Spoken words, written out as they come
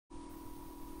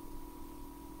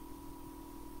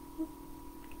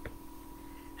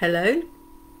Hello?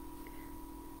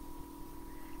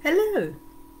 Hello?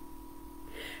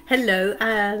 Hello?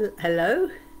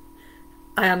 Hello?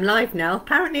 I am live now.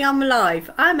 Apparently I'm alive.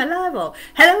 I'm alive. Oh.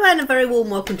 Hello and a very warm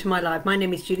welcome to my live. My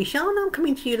name is Julie-Sian. I'm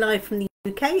coming to you live from the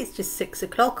UK. It's just 6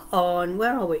 o'clock on,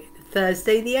 where are we?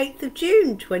 Thursday the 8th of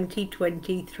June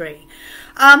 2023.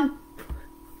 Well,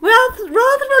 rather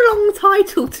a long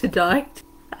title tonight.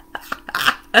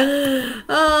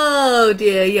 Oh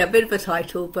dear, yeah, a bit of a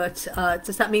title, but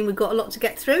does that mean we've got a lot to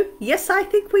get through? Yes, I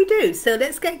think we do. So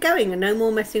let's get going and no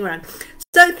more messing around.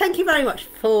 So thank you very much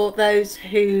for those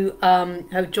who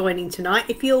are joining tonight.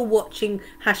 If you're watching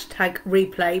hashtag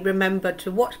replay, remember to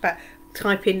watch back,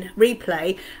 type in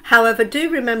replay. However, do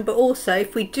remember also,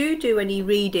 if we do any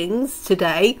readings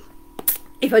today,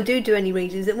 if I do any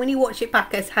readings, and when you watch it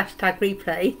back as hashtag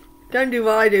replay, don't do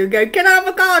what I do and go, can I have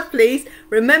a card please?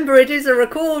 Remember, it is a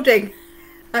recording.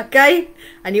 Okay,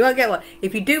 and you won't get one.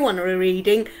 If you do want a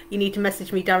reading, you need to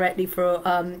message me directly for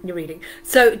your reading.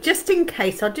 So just in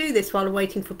case, I'll do this while I'm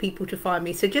waiting for people to find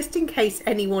me. So just in case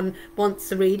anyone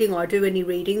wants a reading or I do any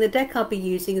reading, the deck I'll be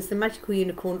using is the Magical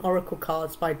Unicorn Oracle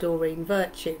cards by Doreen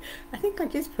Virtue. I think I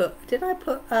just put, did I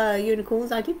put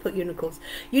unicorns? I did put unicorns.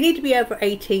 You need to be over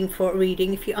 18 for a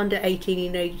reading. If you're under 18, you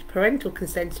need parental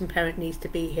consent and parent needs to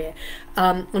be here.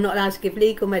 We're not allowed to give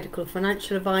legal, medical,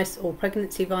 financial advice or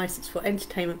pregnancy advice. It's for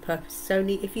entertainment purposes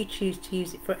only. If you choose to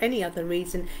use it for any other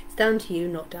reason, it's down to you,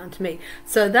 not down to me.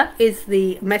 So that is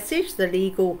the message, the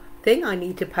legal thing I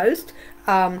need to post.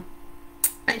 Actually,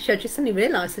 I just suddenly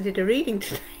realised I did a reading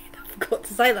today. I forgot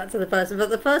to say that to the person, but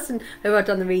the person who I've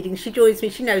done the reading, she joins me,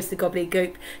 she knows the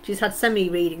gobbledygook. She's had so many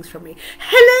readings from me.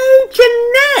 Hello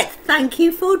Jeanette, thank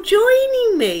you for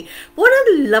joining me. What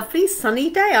a lovely sunny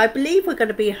day. I believe we're going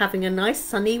to be having a nice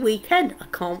sunny weekend. I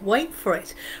can't wait for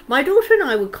it. My daughter and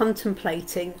I were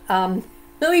contemplating,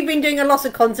 we've been doing a lot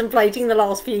of contemplating the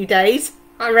last few days.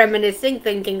 I'm reminiscing,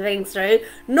 thinking things through.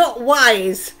 Not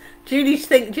wise.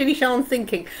 Julie-Sian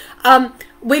thinking.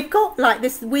 We've got like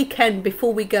this weekend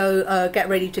before we go get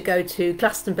ready to go to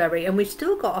Glastonbury, and we've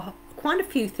still got quite a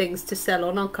few things to sell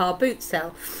on our car boot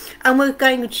sale, and we're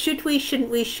going, should we,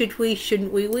 shouldn't we, should we,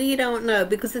 shouldn't we don't know,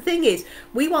 because the thing is,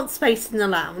 we want space in the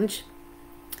lounge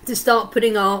to start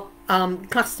putting our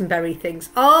Glastonbury things.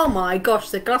 Oh my gosh,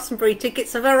 the Glastonbury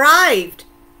tickets have arrived.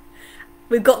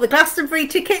 We've got the Glastonbury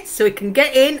tickets so we can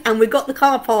get in, and we've got the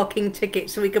car parking ticket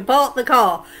so we can park the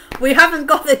car. We haven't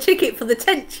got the ticket for the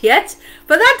tent yet,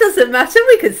 but that doesn't matter.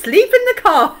 We can sleep in the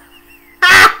car.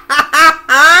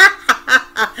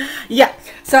 Yeah,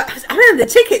 so I mean, the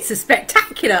tickets are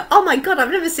spectacular. Oh my god, I've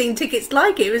never seen tickets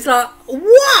like it. It was like,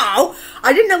 wow.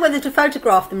 I didn't know whether to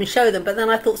photograph them and show them, but then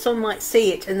I thought someone might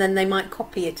see it and then they might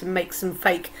copy it and make some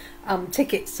fake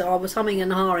tickets. So I was humming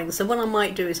and hawing. So what I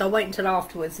might do is I'll wait until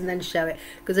afterwards and then show it,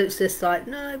 because it's just like,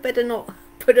 no, better not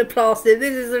put a plaster.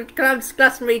 This is a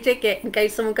Glastonbury ticket, in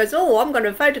case someone goes, oh, I'm going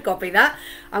to photocopy that,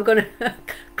 I'm going to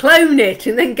clone it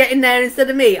and then get in there instead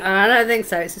of me. I don't think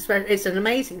so. It's an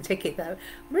amazing ticket though.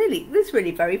 Really, it's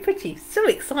really very pretty. So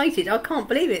excited. I can't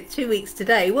believe it. 2 weeks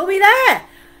today we'll be there.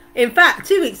 In fact,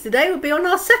 2 weeks today we'll be on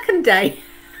our second day.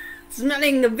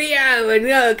 Smelling the VO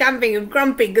and camping and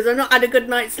grumpy because I've not had a good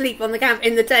night's sleep on the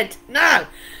in the tent. No,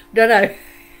 don't know.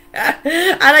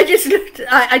 And I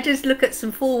just look at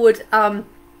some forward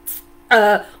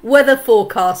weather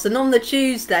forecasts, and on the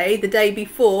Tuesday, the day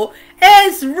before,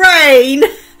 it's rain.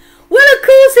 Well, of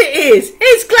course it is.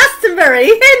 It's Glastonbury,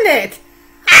 isn't it?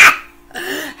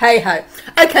 Hey ho.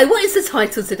 Okay, what is the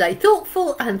title today?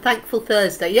 Thoughtful and Thankful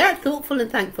Thursday. Yeah, thoughtful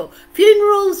and thankful.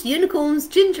 Funerals, unicorns,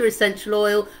 ginger essential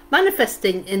oil,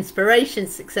 manifesting inspiration,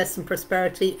 success and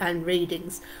prosperity, and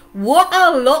readings. What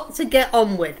a lot to get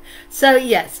on with. So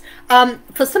yes,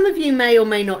 for some of you may or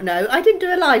may not know, I didn't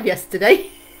do a live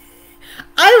yesterday.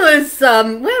 I was,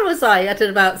 where was I? At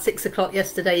about 6 o'clock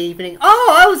yesterday evening.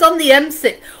 Oh, I was on the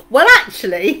M6. Well,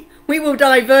 actually, we were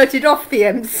diverted off the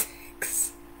M6.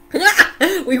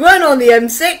 We weren't on the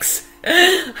M6.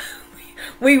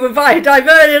 We were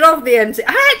diverted off the M6.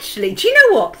 Actually, do you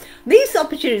know what? These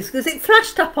opportunities, because it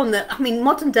flashed up on the, I mean,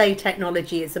 modern day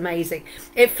technology is amazing.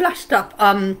 It flashed up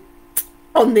on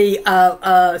the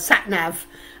sat nav.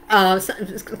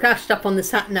 Flashed up on the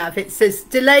sat nav. It says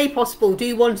delay possible. Do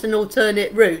you want an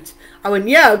alternate route? I went,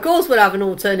 yeah, of course we'll have an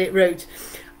alternate route.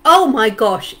 Oh my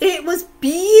gosh, it was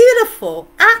beautiful,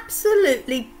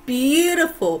 absolutely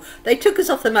beautiful. They took us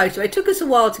off the motorway. It took us a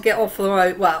while to get off the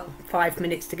road, well, 5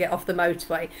 minutes to get off the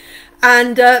motorway,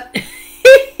 and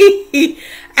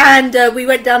And we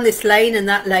went down this lane, and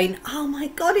that lane, oh my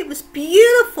God, it was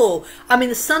beautiful. I mean,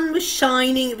 the sun was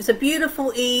shining. It was a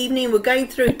beautiful evening. We're going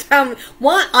through town.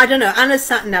 Why? I don't know. Anna's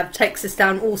sat-nav takes us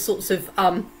down all sorts of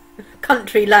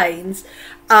country lanes.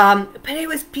 But it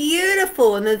was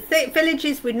beautiful, and the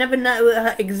villages we'd never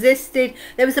know existed.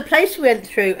 There was a place we went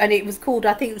through, and it was called,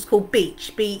 I think it was called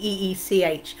Beech,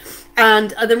 Beech.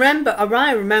 And I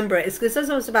remember it, it's because as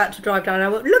I was about to drive down, I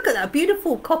went, look at that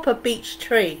beautiful copper beech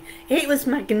tree. It was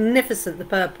magnificent, the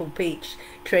purple beech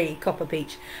tree, copper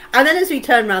beech. And then as we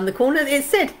turned around the corner, it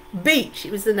said Beech.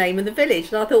 It was the name of the village.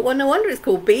 And I thought, well, no wonder it's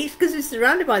called Beech, because it's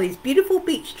surrounded by these beautiful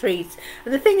beech trees.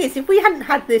 And the thing is, if we hadn't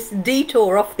had this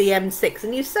detour off the M6,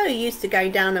 and you're so used to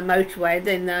going down a motorway and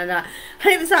then and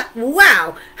it was like,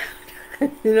 wow,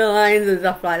 you know, lines and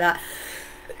stuff like that.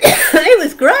 It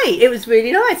was great. It was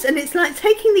really nice. And it's like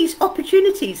taking these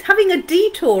opportunities, having a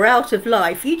detour out of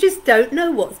life. You just don't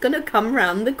know what's going to come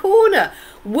round the corner.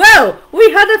 Well, we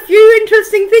had a few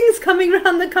interesting things coming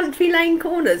around the country lane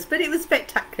corners, but it was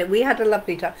spectacular. We had a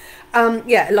lovely time.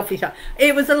 Yeah, a lovely time.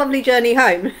 It was a lovely journey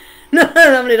home.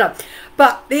 Lovely time.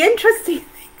 But the interesting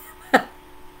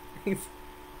thing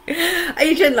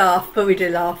you didn't laugh, but we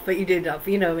did laugh, but you did laugh,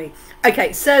 you know me.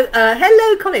 Okay, so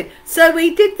hello Colin. So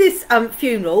we did this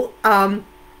funeral.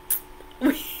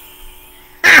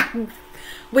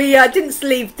 We didn't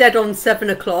leave dead on 7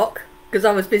 o'clock because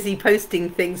I was busy posting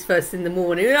things first in the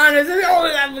morning. And I was like,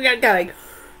 oh, we're going.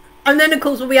 And then of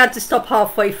course we had to stop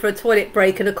halfway for a toilet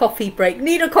break and a coffee break.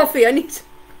 Need a coffee, I need to...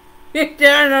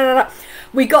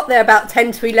 We got there about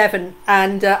 10 to 11,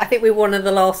 and I think we were one of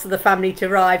the last of the family to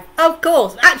arrive. Of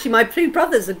course, actually my two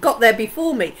brothers had got there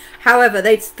before me. However,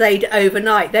 they'd stayed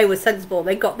overnight. They were sensible.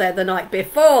 They got there the night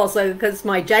before. So because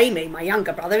my Jamie, my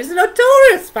younger brother, is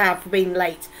notorious for being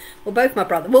late. Well, both my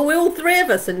brothers. Well, we all three of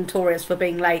us are notorious for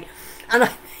being late. And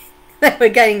they were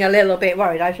getting a little bit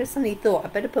worried. I just suddenly thought I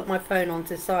better put my phone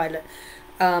onto silent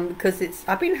because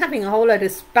I've been having a whole load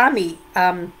of spammy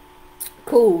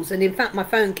calls, and in fact my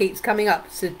phone keeps coming up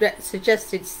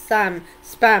suggested spam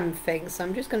things, so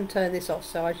I'm just going to turn this off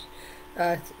so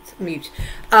I mute.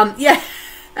 Yeah.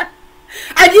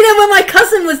 And you know, when my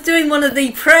cousin was doing one of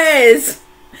the prayers,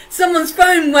 someone's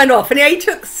phone went off, and it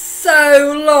took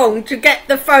so long to get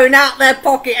the phone out their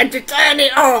pocket and to turn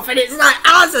it off, and it's like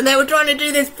us, and they were trying to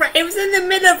do this prayer. It was in the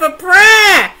middle of a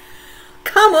prayer.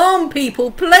 Come on,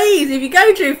 people, please, if you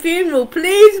go to a funeral,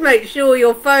 please make sure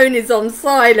your phone is on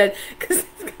silent, because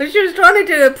she was trying to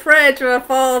do a prayer to her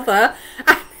father.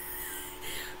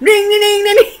 Ring, ding, ding,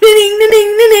 ding, ding, ding, ding,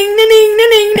 ding, ding, ding,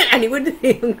 ding, and he wouldn't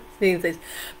sing this.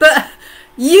 But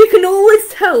you can always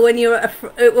tell when you're at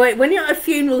a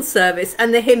funeral service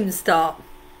and the hymns start.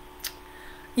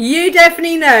 You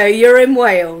definitely know you're in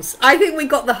Wales. I think we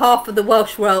got the half of the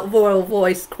Welsh Royal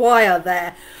Voice Choir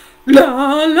there. La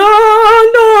la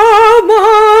la,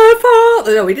 my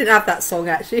father. No, we didn't have that song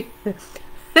actually.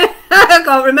 I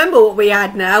can't remember what we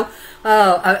had now.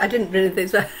 Oh, I didn't really think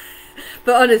so.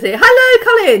 But honestly, hello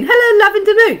Colin, hello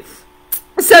Lavender Moon.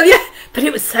 So yeah, but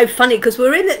it was so funny because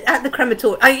we're at the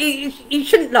crematorium. You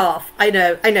shouldn't laugh. I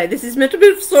know. This is meant to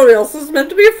be serious. This is meant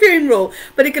to be a funeral,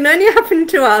 but it can only happen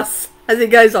to us as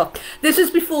it goes off. This was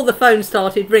before the phone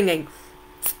started ringing.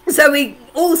 So we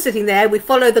all sitting there, we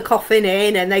follow the coffin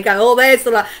in, and they go, oh, there's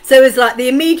the... So it's like the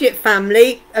immediate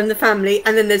family, and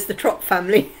then there's the Trot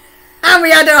family. And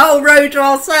we had a whole row to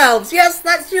ourselves. Yes,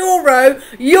 that's your row.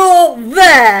 You're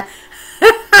there.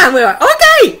 And we're like,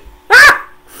 okay. Ah!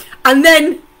 And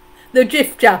then the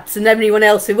Jiff Japs and everyone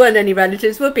else who weren't any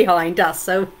relatives were behind us.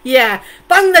 So yeah,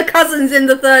 bang the cousins in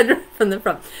the third row from the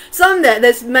front. So I'm there.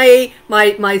 There's May,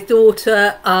 my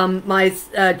daughter,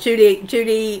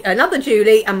 Julie, another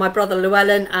Julie, and my brother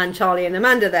Llewellyn, and Charlie and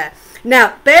Amanda there.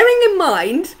 Now, bearing in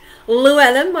mind,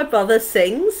 Llewellyn, my brother,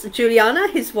 sings. Juliana,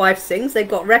 his wife, sings. They've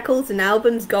got records and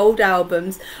albums, gold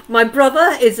albums. My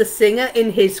brother is a singer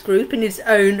in his group in his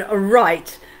own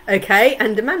right. Okay,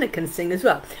 and Amanda can sing as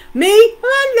well. Me,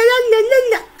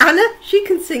 Anna, she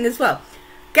can sing as well.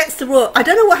 Gets the royal. I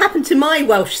don't know what happened to my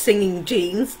Welsh singing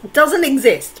genes. Doesn't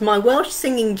exist. My Welsh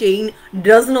singing gene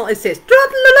does not exist.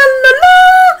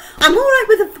 I'm all right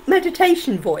with a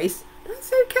meditation voice.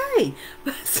 That's okay.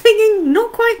 But singing,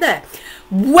 not quite there.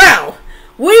 Well,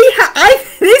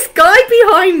 this guy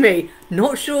behind me.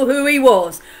 Not sure who he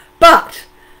was, but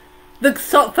the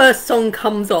first song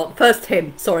comes on. First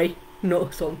hymn. Sorry.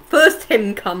 Not song. First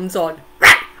hymn comes on.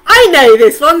 I know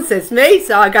this one, says me.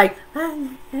 So I go.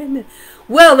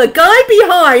 Well, the guy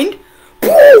behind.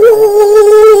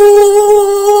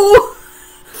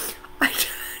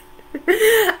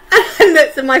 I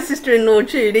looked at my sister-in-law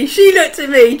Julie. She looked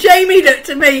at me. Jamie looked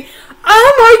at me.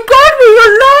 Oh my God, we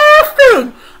were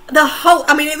laughing. The whole,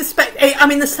 I mean, it was, I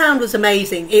mean, the sound was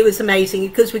amazing. It was amazing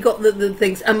because we got the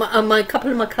things, and my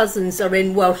couple of my cousins are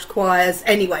in Welsh choirs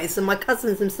anyway, so my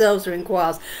cousins themselves are in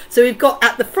choirs. So we've got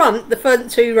at the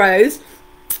front 2 rows,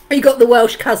 you got the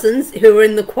Welsh cousins who are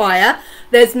in the choir.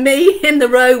 There's me in the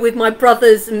row with my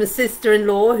brothers and my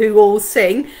sister-in-law who all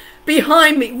sing.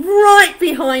 Behind me, right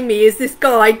behind me, is this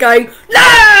guy going,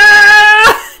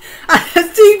 no!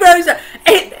 And 2 rows.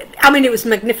 I mean, it was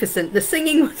magnificent. The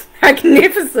singing was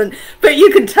magnificent, but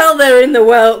you can tell they're in the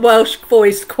Welsh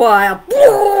voice choir.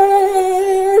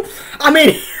 I mean,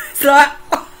 it's like,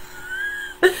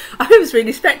 it was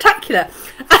really spectacular.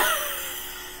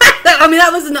 I mean,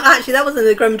 that wasn't in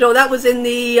the crematorium. That was in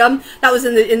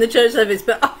the in the church service.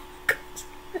 But oh God.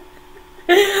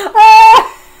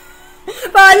 Oh.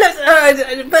 But I looked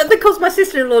at her, but because my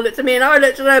sister-in-law looked at me and I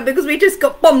looked at her, because we just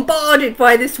got bombarded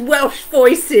by this Welsh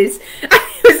voices. And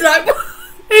it was like the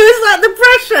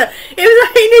pressure. It was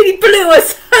like it nearly blew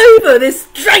us over. This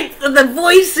strength of the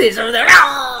voices. I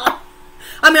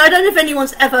mean, I don't know if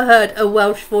anyone's ever heard a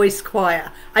Welsh voice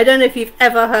choir. I don't know if you've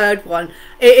ever heard one.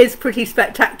 It is pretty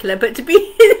spectacular. But to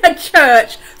be in a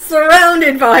church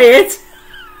surrounded by it,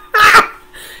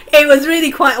 it was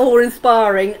really quite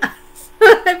awe-inspiring.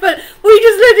 But we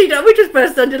just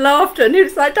burst into laughter, and he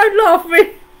was like, "Don't laugh,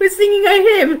 we're singing a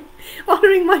hymn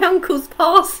honouring my uncle's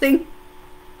passing."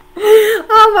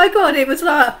 Oh my God, it was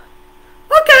like,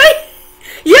 okay,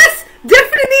 yes,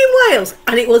 definitely in Wales,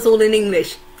 and it was all in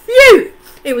English. Phew,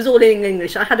 it was all in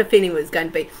English. I had a feeling it was going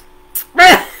to be.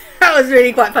 That was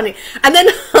really quite funny. And then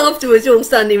afterwards, you're all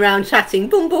standing around chatting,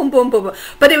 boom, boom, boom, boom, boom.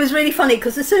 But it was really funny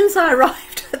because as soon as I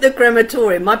arrived at the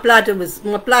crematorium, my bladder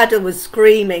was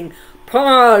screaming,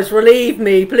 "Please relieve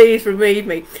me, please relieve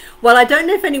me." Well, I don't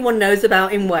know if anyone knows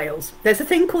about in Wales. There's a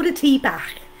thing called a tea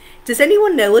bag. Does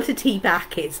anyone know what a tea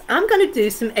bag is? I'm going to do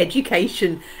some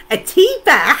education. A tea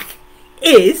bag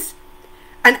is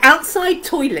an outside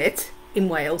toilet in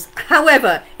Wales.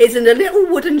 However, it's in a little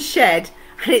wooden shed,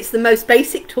 and it's the most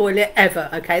basic toilet ever.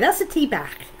 Okay, that's a tea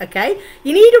bag. Okay,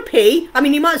 you need a pee. I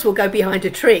mean, you might as well go behind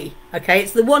a tree. Okay,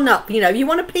 it's the one up. You know, you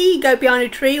want to pee, you go behind a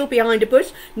tree or behind a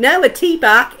bush. No, a tea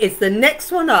bag is the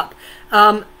next one up.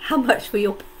 How much for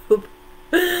your poop?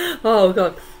 Oh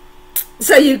God.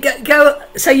 So you go.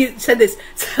 So you said this.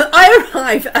 So I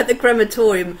arrive at the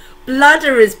crematorium.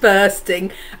 Bladder is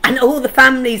bursting, and all the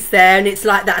family's there, and it's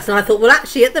like that. So I thought, well,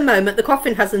 actually, at the moment, the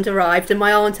coffin hasn't arrived, and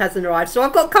my aunt hasn't arrived, so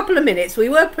I've got a couple of minutes. We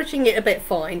were pushing it a bit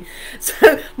fine.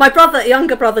 So my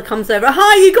younger brother, comes over.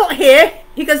 "Hi, you got here?"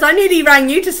 He goes, "I nearly rang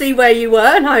you to see where you were."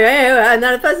 And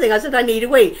then the first thing I said, "I need a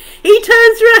wee." He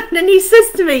turns around and he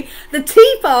says to me, "The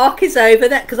tea bark is over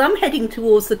there," because I'm heading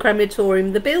towards the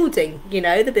crematorium, the building, you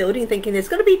know, the building, thinking there's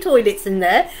got to be toilets in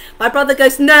there. My brother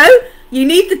goes, "No, you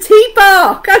need the tea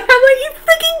bark." And I'm like, "Are you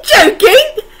freaking joking?"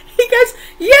 He goes,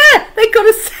 "Yeah, they got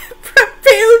a separate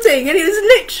building," and it was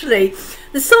literally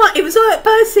the size. It was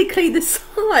basically the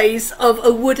size of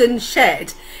a wooden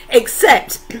shed,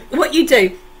 except what you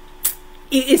do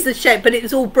is the shed, but it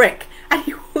was all brick. And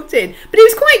he walked in, but it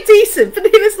was quite decent. But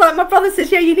he was like, my brother says,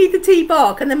 "Yeah, you need the tea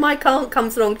bark," and then my aunt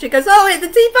comes along. She goes, "Oh, the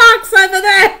tea bark's over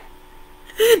there,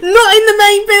 not in the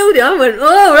main building." I went,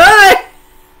 "All right,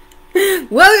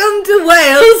 welcome to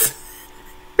Wales."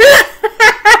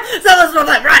 So I was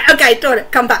like, right, okay,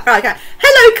 toilet, come back, right, okay.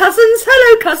 "Hello, cousins,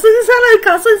 hello, cousins, hello,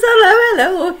 cousins, hello,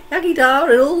 hello, yaggy dar,"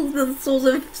 and all the sorts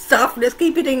of stuff. Let's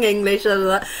keep it in English.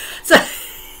 So.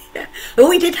 Well,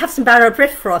 we did have some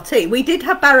Barra-Briff for our tea. We did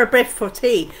have Barra-Briff for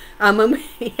tea when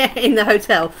we in the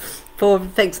hotel for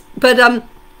things. But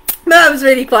that was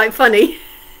really quite funny.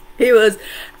 It was.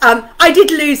 I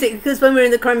did lose it because when we were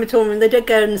in the crematorium, they did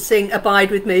go and sing "Abide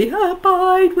with Me,"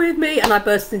 "Abide with Me," and I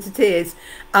burst into tears.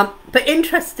 But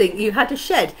interesting, you had a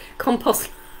shed, compost.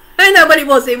 I know what it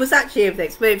was. It was actually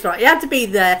everything. But it was right. It had to be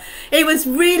there. It was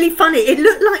really funny. It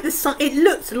looked like It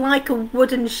looked like a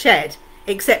wooden shed,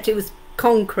 except it was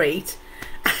concrete.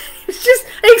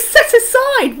 It's set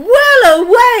aside well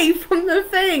away from the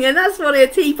thing, and that's what a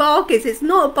tea bark is. It's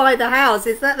not by the house,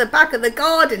 it's at the back of the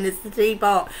garden. It's the tea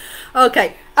bark.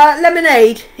 Okay,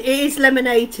 lemonade. It is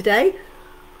lemonade today.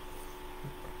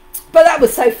 But that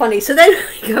was so funny. So then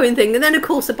we go in thing, and then of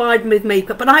course Abide with Me.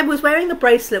 But I was wearing a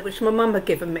bracelet which my mum had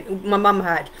given me. My mum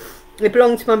had. It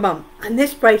belonged to my mum, and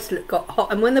this bracelet got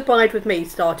hot. And when the Abide with Me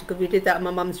started, because we did that at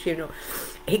my mum's funeral,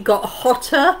 it got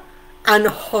hotter and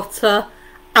hotter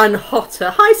and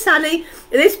hotter. Hi Sally.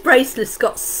 This bracelet's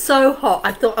got so hot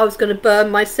I thought I was going to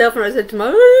burn myself, and I said to my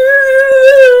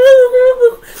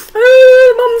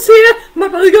 "Mum's here." My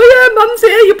brother goes, "Yeah, Mum's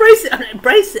here, your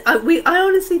bracelet." I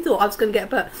honestly thought I was going to get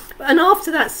burnt. And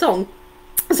after that song,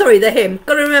 Sorry, the hymn.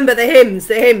 Got to remember the hymns,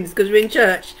 because we're in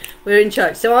church. We're in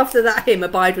church. So after that hymn,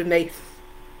 Abide With Me.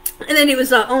 And then it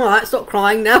was like, all right, stop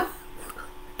crying now.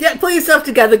 Pull yourself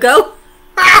together, girl.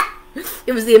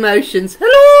 It was the emotions.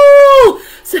 Hello!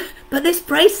 So, but this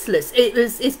bracelet,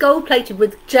 it's gold plated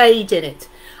with jade in it.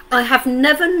 I have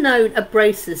never known a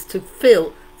bracelet to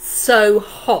feel so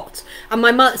hot. And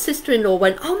my sister-in-law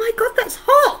went, oh my God, that's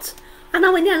hot. And I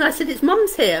went, yeah, and I said, it's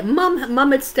Mum's here.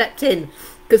 Mum had stepped in.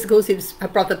 Because, of course, it was her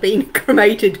brother being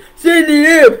cremated. Cindy,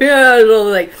 yeah, all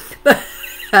the thing.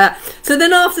 But, so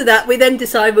then after that, we then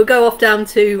decided we'll go off down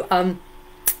to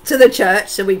the church.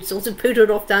 So we sort of poodled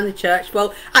off down the church.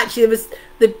 Well, actually,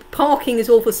 the parking is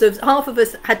awful. So half of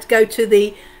us had to go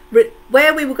to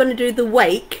where we were going to do the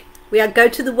wake. We had to go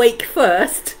to the wake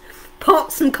first,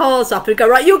 park some cars up and go,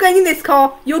 right, you're going in this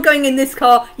car, you're going in this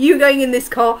car, you're going in this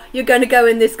car, you're going to go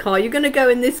in this car, you're going to go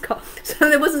in this car. So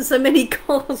there wasn't so many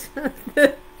cars at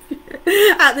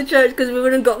the church because we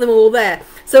wouldn't have got them all there.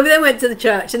 So we then went to the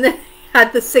church and then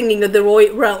had the singing of the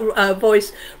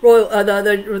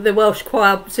the Welsh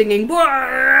choir singing.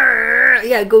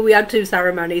 Yeah, good. We had 2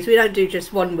 ceremonies. We don't do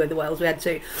just one with the Wales. We had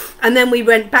 2, and then we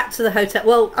went back to the hotel.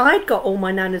 Well, I'd got all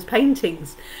my Nana's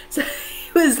paintings, so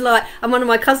it was like, and one of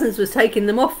my cousins was taking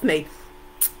them off me.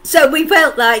 So we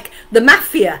felt like the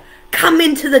mafia come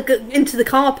into the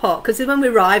car park, because when we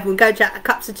arrive we'll go to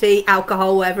cups of tea,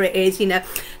 alcohol, whatever it is, you know.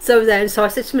 So then, so I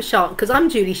said to my Sian, because I'm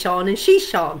Julie-Sian and she's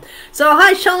Sian, so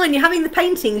hi Sian, you're having the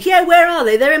paintings? Yeah, where are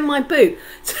they? They're in my boot.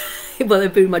 So, well,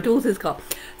 they're in my daughter's car.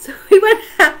 So we went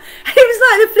out and it was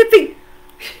like the flipping,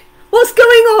 what's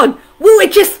going on? Well, we're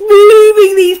just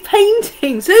moving these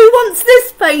paintings. Who wants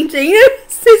this painting? Who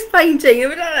wants this painting?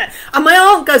 And my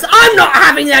aunt goes, I'm not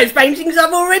having those paintings.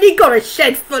 I've already got a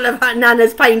shed full of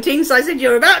Nana's paintings. So I said,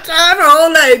 you're about to have a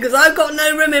whole load because I've got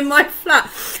no room in my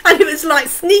flat. And it was like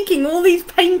sneaking all these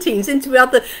paintings into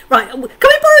other. Right, can we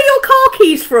borrow your car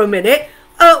keys for a minute?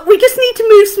 We just need to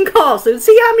move some cars. So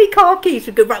see how many car keys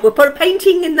we could. Right, we'll put a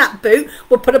painting in that boot.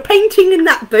 We'll put a painting in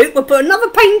that boot. We'll put another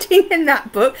painting in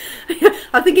that book.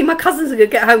 I'm thinking my cousins are going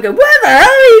to get home and go, where the hell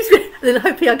is it? And then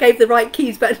hopefully I gave the right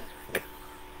keys, but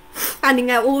handing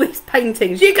out all these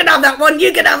paintings. You can have that one.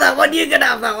 You can have that one. You can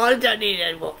have that one. I don't need it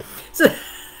anymore. So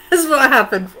that's what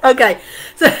happened. Okay.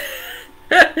 So,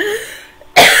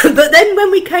 but then when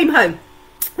we came home,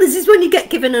 this is when you get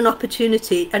given an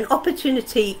opportunity, and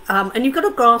you've got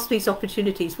to grasp these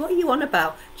opportunities. What are you on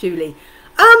about, Julie?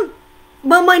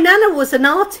 Well, my Nana was an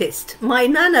artist. My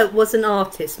Nana was an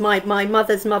artist. My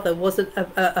mother's mother was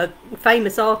a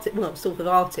famous artist, well, sort of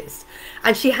artist.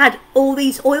 And she had all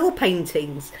these oil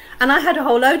paintings, and I had a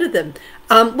whole load of them.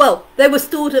 Well, they were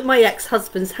stored at my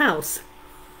ex-husband's house.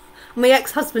 My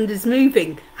ex-husband is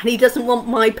moving and he doesn't want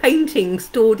my paintings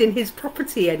stored in his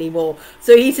property anymore.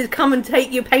 So he said, come and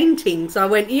take your paintings. I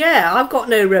went, yeah, I've got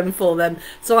no room for them.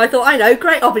 So I thought, I know,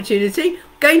 great opportunity.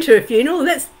 Going to a funeral,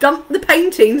 let's dump the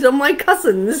paintings on my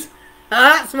cousins.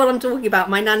 That's what I'm talking about.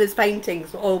 My Nana's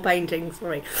paintings, oil paintings,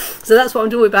 sorry. So that's what I'm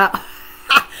talking about.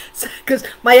 Because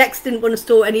my ex didn't want to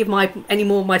store any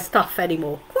more of my stuff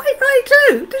anymore. Quite right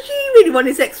too. Does he really want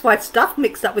his ex-wife's stuff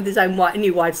mixed up with his own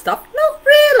new wife's stuff? Not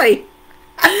really.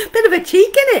 Bit of a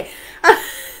cheek, isn't it?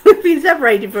 We've been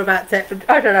separated for about, I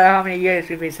don't know how many years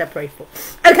we've been separated for.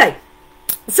 Okay.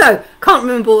 So, can't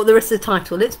remember the rest of the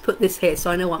title. Let's put this here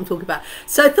so I know what I'm talking about.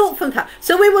 So, thoughtful.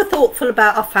 So, we were thoughtful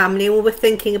about our family, and we were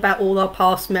thinking about all our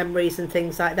past memories and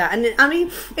things like that. And I mean,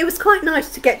 it was quite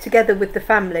nice to get together with the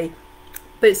family.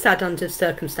 But it's sad under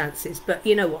circumstances, but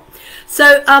you know what.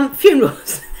 So,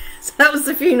 funerals. So that was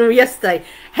the funeral yesterday.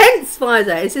 Hence why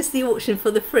there is this the auction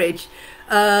for the fridge.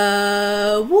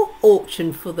 What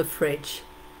auction for the fridge?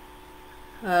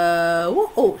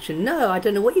 What auction? No, I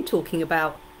don't know what you're talking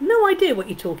about. No idea what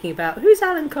you're talking about. Who's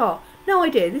Alan Carr? No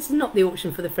idea. This is not the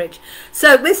auction for the fridge.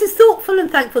 So this is Thoughtful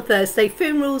and Thankful Thursday,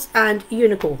 funerals and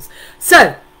unicorns.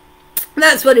 So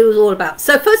that's what it was all about.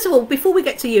 So first of all, before we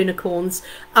get to unicorns,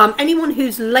 anyone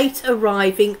who's late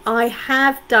arriving, I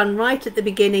have done right at the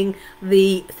beginning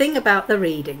the thing about the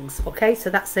readings. Okay, so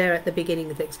that's there at the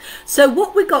beginning of things. So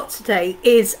what we got today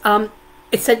is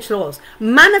essential oils,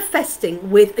 manifesting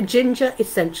with ginger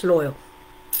essential oil.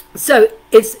 So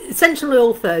it's Essential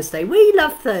Oil Thursday. We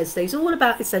love Thursdays, all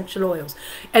about essential oils.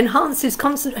 Enhances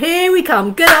constant. Here we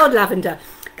come. Good old lavender.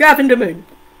 Lavender moon.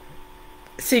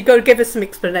 So you've got to give us some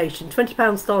explanation.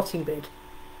 £20 starting bid.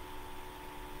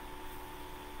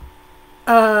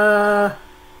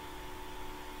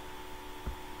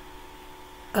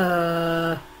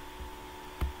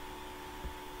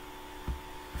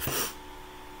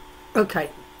 Okay.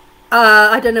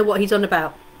 I don't know what he's on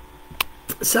about.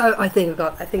 So I think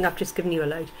I've just given you a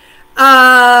load.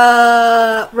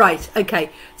 Right,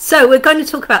 okay. So we're going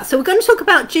to talk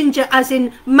about ginger as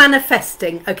in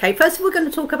manifesting. Okay, first of all, we're going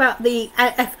to talk about the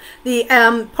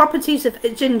properties of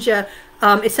ginger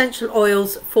essential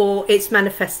oils for its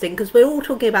manifesting, because we're all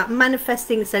talking about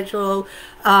manifesting essential oil.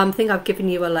 I think I've given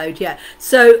you a load, yeah.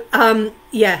 So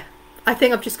yeah, I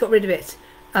think I've just got rid of it.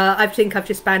 I think I've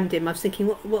just banned him. I was thinking,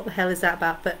 what the hell is that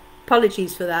about? But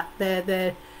apologies for that.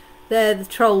 They're the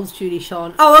trolls,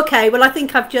 Julie-Sian. Oh, okay. Well, I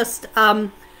think I've just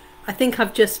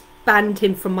banned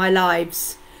him from my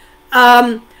lives.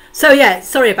 So yeah,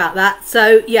 sorry about that.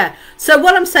 So yeah. So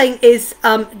what I'm saying is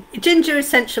ginger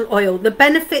essential oil, the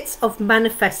benefits of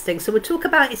manifesting. So we'll talk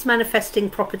about its manifesting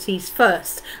properties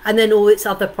first, and then all its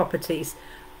other properties.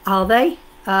 Are they?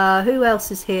 Who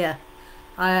else is here?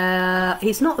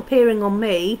 He's not appearing on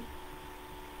me.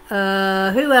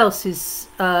 Who else is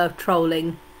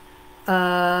trolling?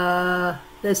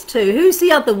 There's two. Who's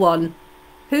the other one?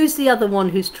 Who's the other one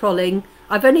who's trolling?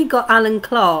 I've only got Alan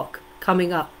Clark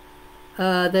coming up.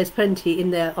 There's plenty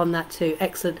in there on that too.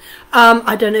 Excellent.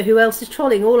 I don't know who else is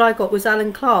trolling. All I got was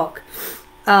Alan Clark.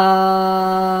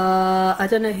 I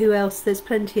don't know who else. There's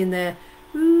plenty in there.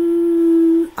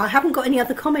 I haven't got any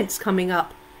other comments coming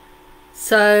up.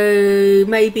 So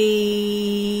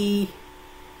maybe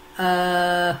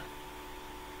so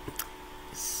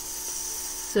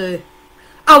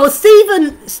oh well,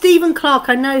 Stephen Clark,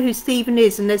 I know who Stephen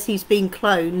is, unless he's been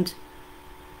cloned.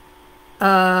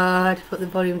 I had to put the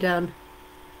volume down.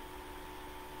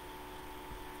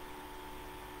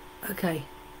 Okay.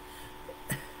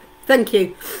 Thank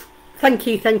you. I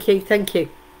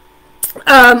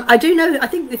do know, I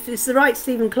think if it's the right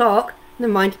Stephen Clark,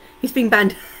 never mind, he's been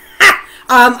banned.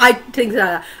 I think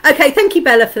that. Okay, thank you,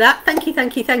 Bella, for that. Thank you.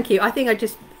 I think I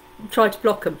just tried to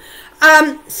block them.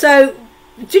 So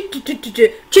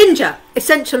ginger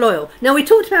essential oil. Now we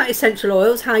talked about essential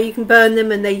oils, how you can burn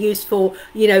them, and they're used for,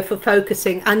 you know, for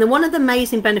focusing. And then one of the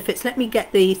amazing benefits, let me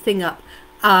get the thing up.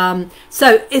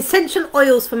 So essential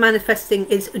oils for manifesting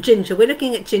is ginger. We're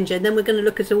looking at ginger, and then we're going to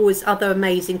look at all its other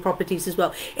amazing properties as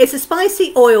well. It's a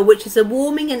spicy oil which has a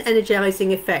warming and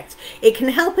energizing effect. It can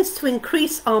help us to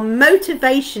increase our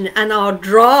motivation and our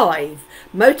drive.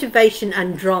 Its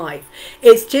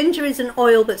ginger is an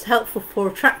oil that's helpful for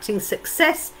attracting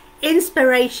success,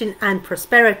 inspiration and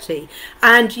prosperity,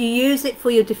 and you use it for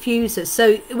your diffusers.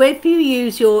 So if you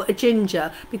use your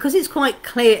ginger, because it's quite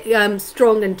clear,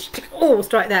 strong, and oh,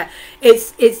 strike there,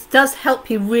 it does help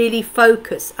you really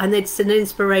focus, and it's an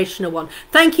inspirational one.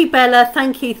 Thank you, Bella.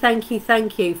 Thank you for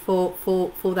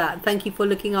that. Thank you for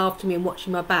looking after me and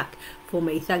watching my back for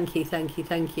me. Thank you.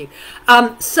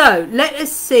 So let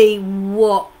us see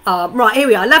what right, here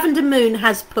we are. Lavender Moon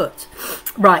has put,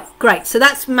 right, great, so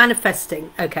that's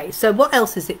manifesting. Okay, so what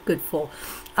else is it good for?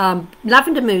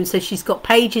 Lavender Moon says she's got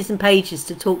pages and pages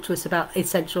to talk to us about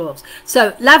essential oils.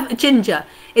 So ginger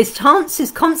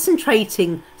enhances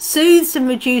concentrating, soothes and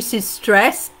reduces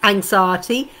stress,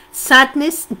 anxiety,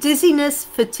 sadness, dizziness,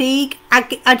 fatigue,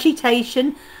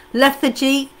 agitation,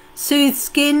 lethargy, soothes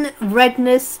skin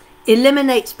redness,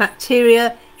 eliminates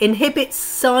bacteria, inhibits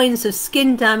signs of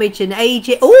skin damage and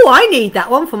aging. Oh, I need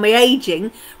that one for my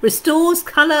aging. Restores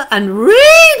colour and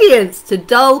radiance to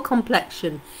dull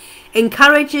complexion.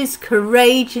 Encourages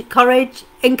courage.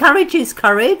 Encourages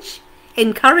courage.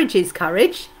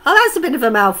 Oh, that's a bit of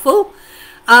a mouthful.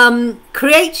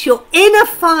 Creates your inner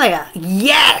fire.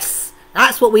 Yes!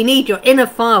 That's what we need, your inner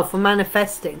fire for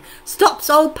manifesting. Stops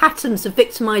old patterns of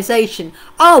victimization.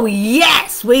 Oh,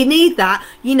 yes, we need that.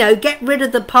 You know, get rid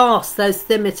of the past, those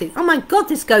limiting. Oh, my God,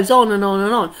 this goes on and on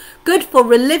and on. Good for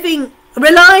reliving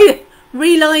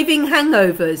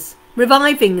hangovers.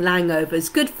 Reviving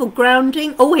hangovers. Good for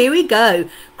grounding. Oh, here we go.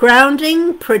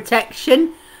 Grounding,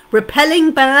 protection,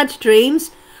 repelling bad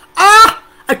dreams. Ah!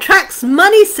 Attracts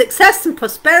money, success and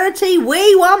prosperity.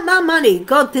 We want the money.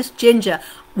 God, this ginger.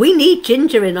 We need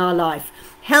ginger in our life.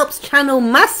 Helps channel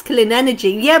masculine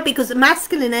energy. Yeah, because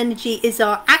masculine energy is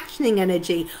our actioning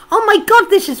energy. Oh my God,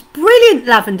 this is brilliant,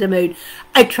 Lavender Moon.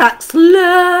 Attracts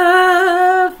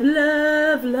love.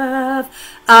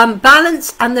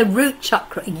 Balance and the root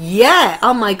chakra. Yeah.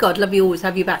 Oh my God, love you, always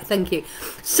have you back. Thank you.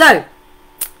 So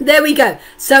there we go.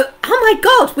 So, oh my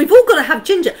God, we've all got to have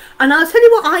ginger. And I'll tell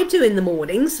you what I do in the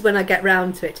mornings when I get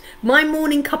round to it. My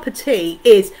morning cup of tea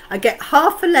is I get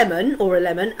half a lemon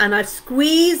and I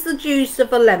squeeze the juice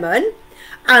of a lemon,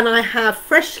 and I have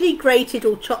freshly grated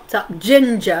or chopped up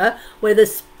ginger with a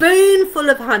spoonful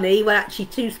of honey. Well, actually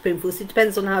 2 spoonfuls. It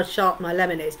depends on how sharp my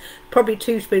lemon is. Probably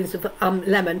 2 spoons of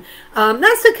lemon.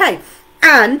 That's okay.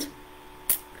 And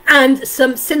and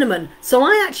some cinnamon. So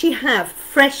I actually have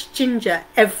fresh ginger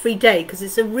every day because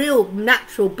it's a real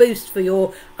natural boost for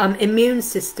your immune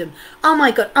system. Oh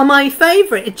my god, my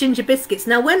favourite is ginger biscuits.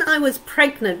 Now when I was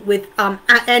pregnant with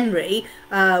Henry,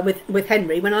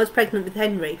 when I was pregnant with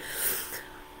Henry,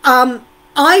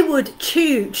 I would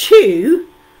chew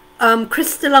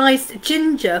crystallized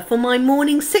ginger for my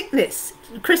morning sickness.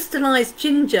 Crystallized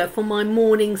ginger for my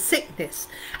morning sickness.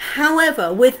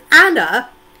 However, with Anna,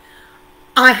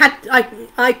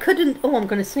 I couldn't. Oh, I'm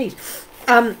going to sneeze.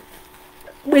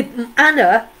 With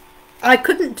Anna, I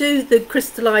couldn't do the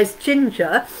crystallized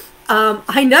ginger.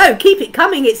 I know, keep it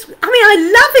coming. I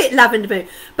love it, Lavender Moon.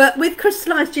 But with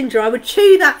crystallized ginger, I would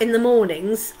chew that in the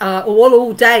mornings, or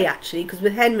all day actually, because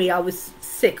with Henry I was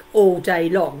sick all day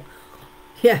long.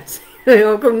 Yes.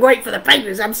 I couldn't wait for the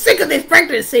pregnancy. I'm sick of this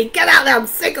pregnancy. Get out there. I'm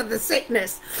sick of the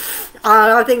sickness.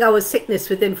 I think I was sickness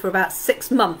with him for about 6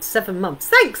 months, 7 months.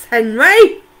 Thanks,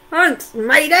 Henry. Thanks,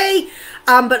 matey.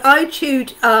 But I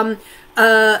chewed. So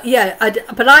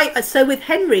with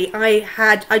Henry,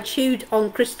 I chewed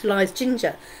on crystallized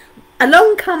ginger.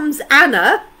 Along comes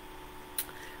Anna.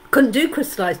 Couldn't do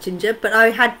crystallized ginger, but I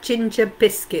had ginger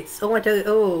biscuits. I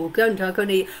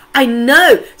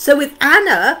know. So with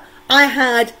Anna, I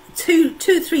had two,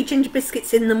 3 ginger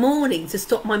biscuits in the morning to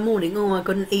stop my morning. Oh, I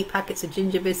couldn't eat packets of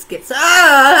ginger biscuits.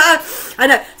 I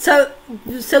know. So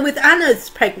with Anna's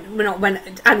pregnant,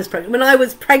 when I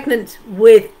was pregnant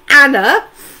with Anna,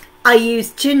 I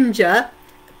used ginger,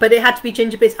 but it had to be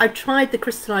ginger biscuits. I tried the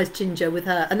crystallized ginger with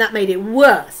her, and that made it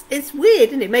worse. It's weird,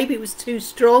 isn't it? Maybe it was too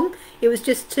strong. It was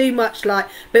just too much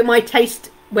but my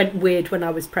taste went weird when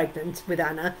I was pregnant with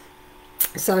Anna.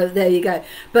 So there you go.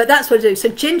 But that's what I do. So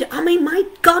ginger, my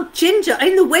god, ginger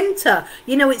in the winter,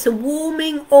 it's a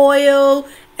warming oil.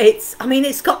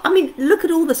 Look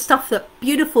at all the stuff that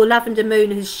beautiful Lavender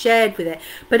Moon has shared with it.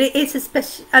 But it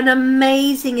is an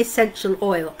amazing essential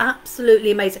oil. Absolutely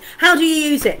amazing. How do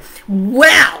you use it?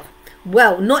 Well,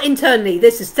 not internally.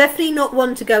 This is definitely not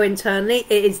one to go internally.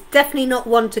 It is definitely not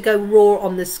one to go raw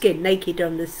on the skin, naked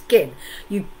on the skin.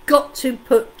 You've got to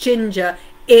put ginger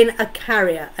in a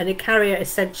carrier, and a carrier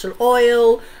essential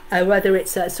oil, whether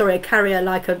it's a carrier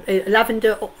like a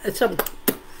lavender,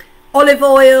 olive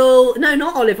oil, no,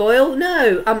 not olive oil,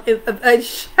 no,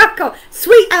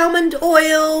 sweet almond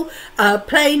oil,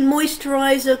 plain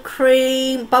moisturizer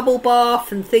cream, bubble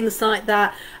bath and things like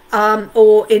that,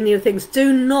 or any of things.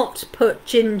 Do not put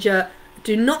ginger,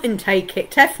 do not intake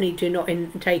it, definitely do not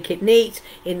intake it neat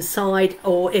inside,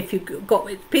 or if you've got,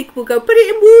 people go, put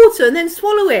it in water and then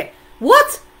swallow it.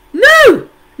 What? No!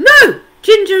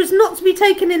 Ginger is not to be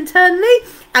taken internally,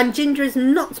 and ginger is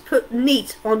not to put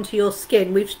neat onto your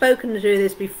skin. We've spoken to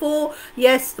this before.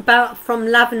 Yes, from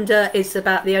lavender is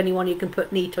about the only one you can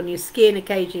put neat on your skin.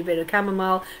 Occasionally a bit of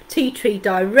chamomile, tea tree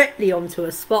directly onto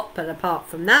a spot, but apart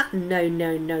from that,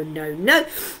 no.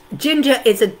 Ginger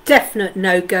is a definite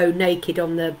no-go naked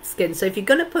on the skin. So if you're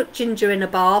going to put ginger in a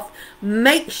bath,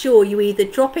 make sure you either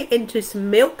drop it into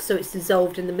some milk so it's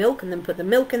dissolved in the milk and then put the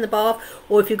milk in the bath,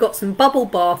 or if you've got some bubble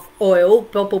bath oil,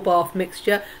 bubble bath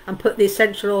mixture, and put the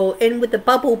essential oil in with the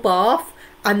bubble bath,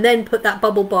 and then put that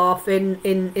bubble bath in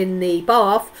the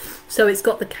bath, so it's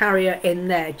got the carrier in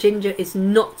there. Ginger is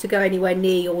not to go anywhere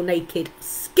near your naked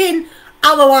skin,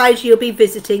 otherwise you'll be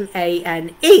visiting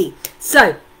A&E.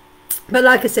 So, but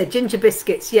like I said, ginger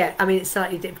biscuits, yeah, it's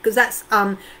slightly different because that's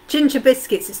ginger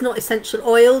biscuits. It's not essential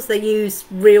oils. They use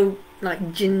real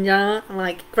ginger,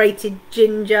 grated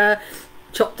ginger,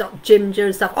 chopped up ginger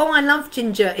and stuff. Oh, I love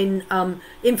ginger in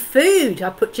food. I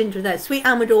put ginger in there. Sweet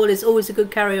almond oil is always a good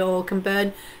carrier oil. Can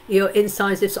burn your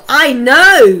insides. I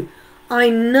know.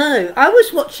 I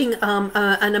was watching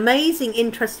an amazing,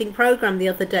 interesting program the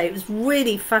other day. It was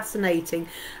really fascinating.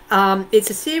 It's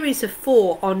a series of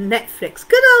 4 on Netflix.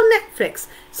 Good old Netflix.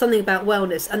 Something about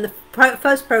wellness. And the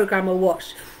first program I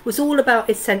watched was all about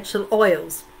essential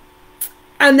oils.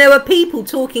 And there were people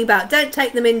talking about don't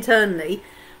take them internally.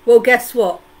 Well, guess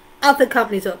what? Other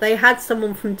companies, they had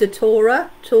someone from Datura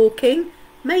talking.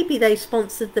 Maybe they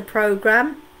sponsored the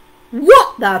program.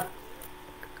 What the?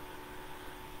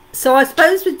 So I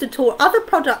suppose with Datura,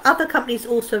 other companies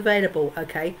also available,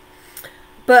 okay.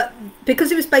 But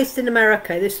because it was based in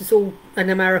America, this was all an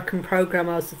American program.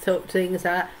 I was doing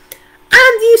that.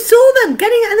 And you saw them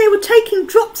getting it, and they were taking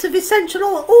drops of essential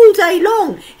oil all day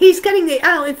long. He's getting it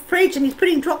out of the fridge, and he's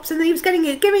putting drops, and he was giving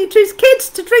it to his kids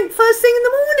to drink first thing in the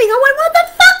morning. I went, what the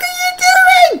fuck are you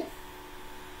doing?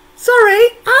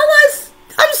 Sorry,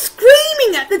 I'm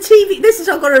screaming at the TV. This is,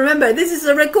 I've got to remember, this is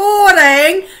a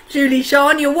recording.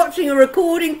 Julie-Sian, you're watching a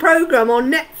recording program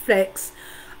on Netflix.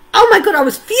 Oh my God, I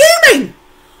was fuming.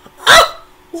 Oh,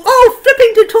 Oh,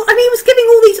 flipping to talk, and he was giving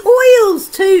all these oils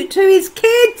to his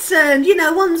kids, and you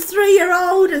know, one's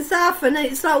 3-year-old and stuff, and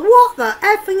it's like, what the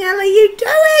effing hell are you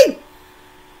doing?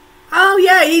 Oh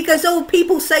yeah, he goes, oh,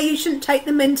 people say you shouldn't take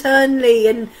them internally,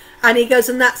 and he goes,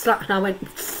 and that's like, and I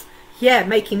went, yeah,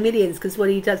 making millions, because what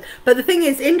he does. But the thing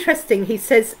is interesting, he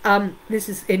says, this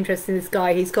is interesting, this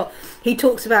guy, he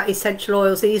talks about essential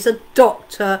oils, and he's a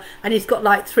doctor, and he's got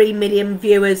like 3 million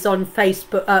viewers on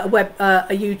Facebook, a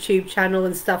YouTube channel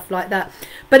and stuff like that.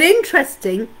 But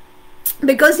interesting,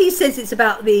 because he says it's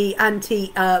about the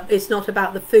it's not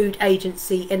about the food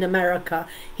agency in America.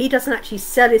 He doesn't actually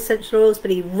sell essential oils, but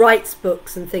he writes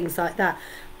books and things like that.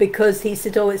 Because he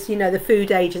said, oh, it's, you know, the food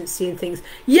agency and things.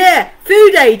 Yeah,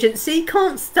 food agency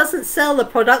doesn't sell the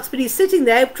products, but he's sitting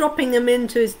there dropping them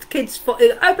into his kids'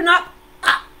 open up.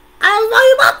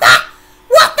 I want that.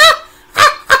 What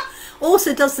the?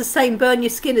 Also does the same, burn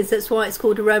your skin. That's why it's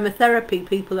called aromatherapy,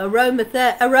 people.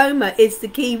 Aroma is the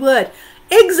key word.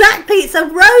 Exactly, it's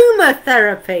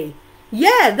aromatherapy.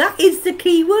 Yeah, that is the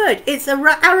key word. It's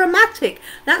aromatic.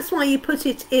 That's why you put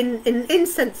it in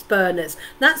incense burners.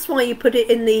 That's why you put it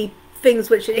in the things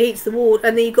which it heats the water,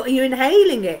 and then you're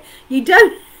inhaling it. You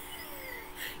don't,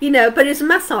 you know, but it's a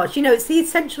massage. You know, it's the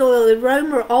essential oil, the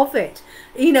aroma of it.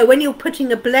 You know, when you're putting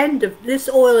a blend of this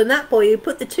oil and that oil, you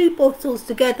put the 2 bottles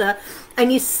together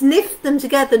and you sniff them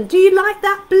together. And do you like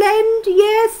that blend?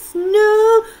 Yes?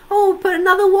 No? Oh, put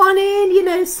another one in, you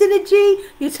know, synergy.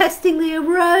 You're testing the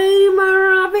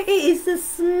aroma of it. It is the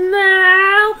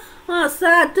smell. What's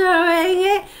that doing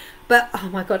it? But, oh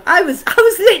my God, I was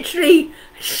literally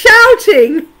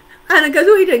shouting. And I goes,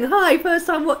 what are you doing? Hi, first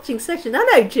time watching session.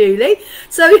 Hello, Julie.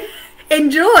 So,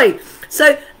 enjoy.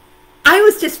 So, I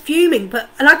was just fuming, but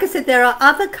like I said, there are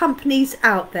other companies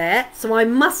out there, so I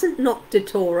mustn't knock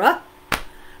Datura,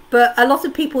 but a lot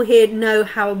of people here know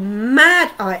how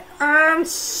mad I am,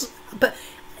 but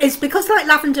it's because like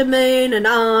Lavender Moon and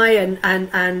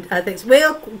I things,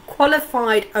 we're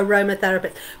qualified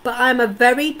aromatherapists, but I'm a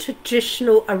very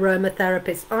traditional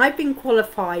aromatherapist. I've been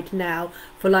qualified now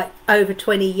for like over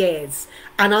 20 years,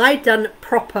 and I've done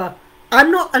proper,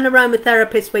 I'm not an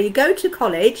aromatherapist where you go to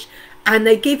college and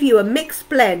they give you a mixed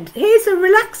blend. Here's a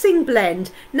relaxing blend.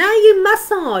 Now you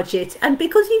massage it, and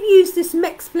because you've used this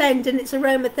mixed blend and it's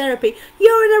aromatherapy,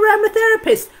 you're an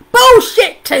aromatherapist.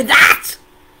 Bullshit to that!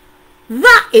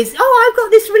 That is, oh, I've got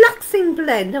this relaxing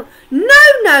blend. No,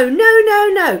 no, no, no,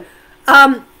 no.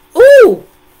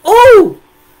 Oh,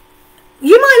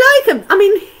 you might like them. I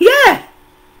mean, yeah.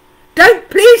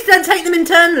 Please don't take them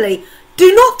internally.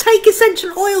 Do not take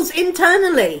essential oils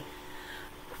internally.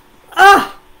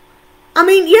 I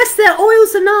mean, yes, their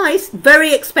oils are nice,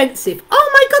 very expensive. Oh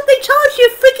my God, they charge you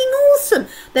freaking awesome.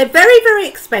 They're very, very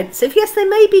expensive. Yes, they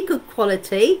may be good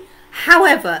quality.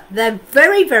 However, they're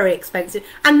very, very expensive.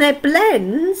 And their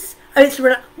blends,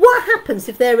 what happens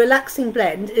if they're a relaxing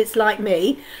blend, it's like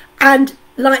me, and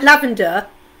like lavender,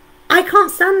 I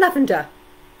can't stand lavender.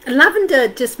 Lavender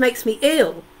just makes me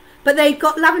ill. But they've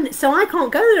got lavender, so I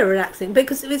can't go there relaxing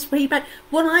because it's pretty bad.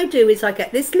 What I do is I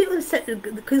get this little set,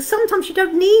 because sometimes you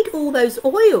don't need all those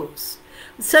oils.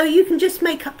 So you can just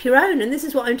make up your own, and this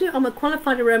is what I'm doing. I'm a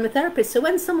qualified aromatherapist. So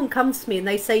when someone comes to me and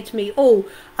they say to me, oh,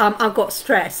 I've got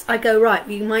stress, I go, right,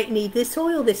 you might need this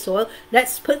oil,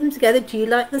 let's put them together. Do you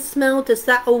like the smell? Does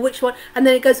that, or which one? And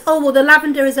then it goes, oh, well, the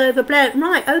lavender is overblended.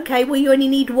 Right, okay, well, you only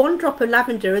need 1 drop of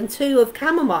lavender and 2 of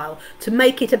chamomile to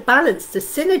make it a balance, a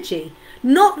synergy.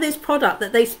 Not this product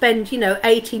that they spend, you know,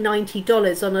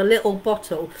 $80–90 on a little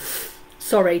bottle.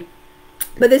 Sorry,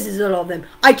 but this is a lot of them.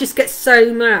 I just get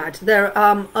so mad. They're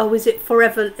oh, is it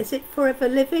Forever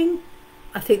Living?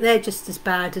 I think they're just as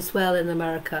bad as well in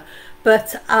America.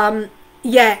 But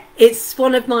yeah, it's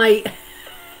one of my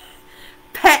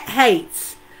pet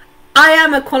hates. I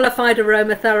am a qualified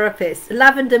aromatherapist.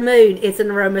 Lavender Moon is an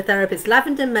aromatherapist.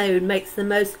 Lavender Moon makes the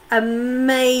most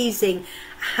amazing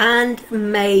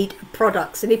handmade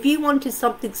products, and if you wanted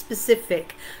something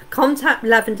specific, contact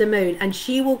Lavender Moon and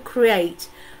she will create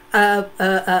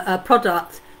a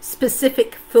product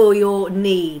specific for your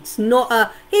needs. Not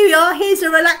a, here we are, here's a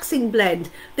relaxing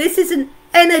blend, this is an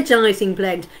energizing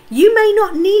blend. You may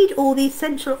not need all the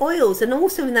essential oils, and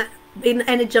also in that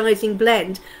energizing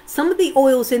blend, some of the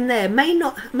oils in there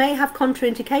may have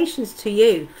contraindications to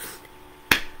you.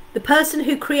 The person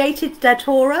who created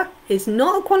Datura is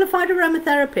not a qualified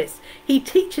aromatherapist. He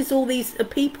teaches all these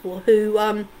people who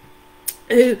come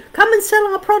and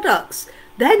sell our products.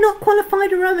 They're not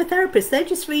qualified aromatherapists. They're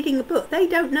just reading a book. They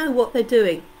don't know what they're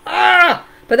doing. But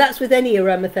that's with any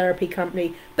aromatherapy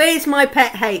company. But it's my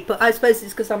pet hate. But I suppose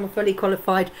it's because I'm a fully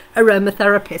qualified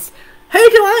aromatherapist. Who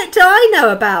do I know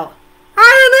about?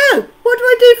 I don't know. What do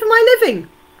I do for my living?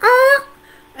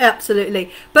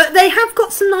 Absolutely. But they have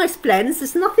got some nice blends.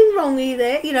 There's nothing wrong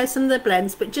either, you know, some of the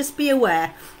blends, but just be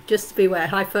aware. Just beware.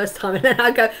 Hi, first time. And then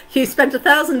I go, you spent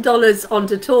 $1,000 on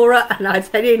Datura, and I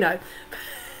tell you no.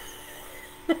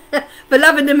 But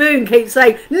Lavender Moon keeps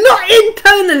saying, not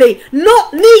internally,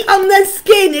 not neat on their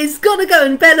skin. It's got to go.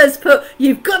 And Bella's put,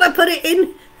 you've got to put it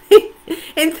in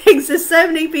in things. There's so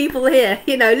many people here,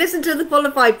 you know, listen to the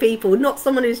qualified people, not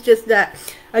someone who's just there.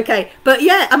 Okay, but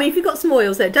yeah, I mean, if you've got some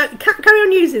oils there, don't carry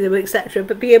on using them, etc.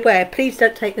 But be aware, please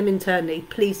don't take them internally.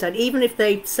 Please don't. Even if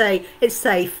they say it's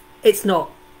safe, it's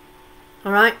not.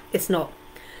 All right, it's not.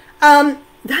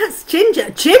 That's Ginger.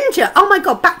 Ginger. Oh my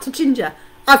God, back to Ginger.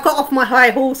 I've got off my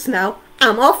high horse now.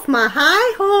 I'm off my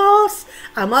high horse.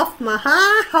 I'm off my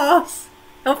high horse.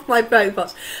 Off my boat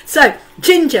box. So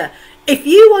Ginger, if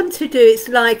you want to do, it's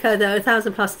like the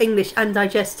 1,000+ English and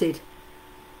digested.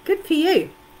 Good for you.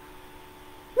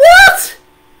 What?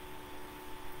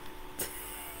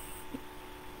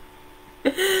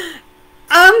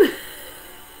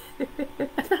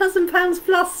 £1,000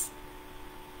 plus.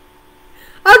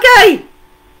 Okay.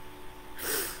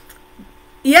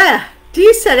 Yeah. Do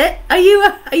you sell it? Are you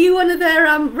one of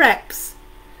their reps?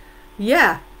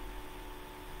 Yeah.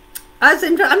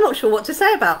 I'm not sure what to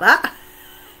say about that.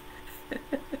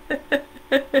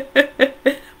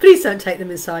 Please don't take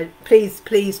them inside. Please,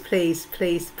 please, please,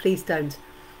 please, please don't.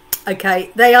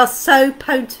 Okay, they are so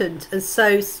potent and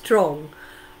so strong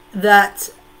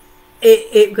that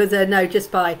they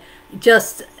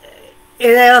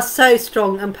are so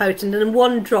strong and potent, and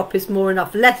one drop is more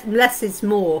enough. Less is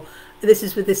more. This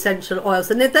is with essential oils,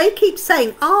 and if they keep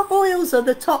saying our oils are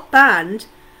the top band,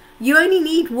 you only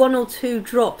need 1 or 2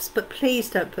 drops, but please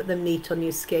don't put them neat on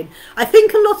your skin. I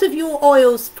think a lot of your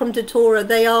oils from Datura,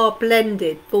 they are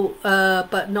blended,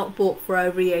 but not bought for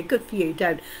over a year. Good for you,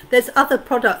 don't. There's other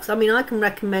products. I mean, I can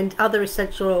recommend other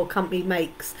essential oil company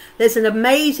makes. There's an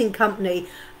amazing company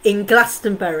in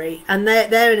Glastonbury, and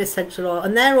they're an essential oil,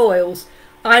 and their oils,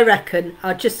 I reckon,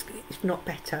 are just, if not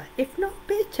better,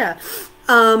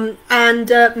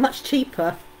 and much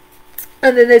cheaper.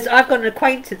 And then I've got an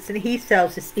acquaintance, and he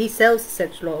sells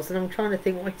essential oils, and I'm trying to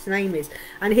think what his name is,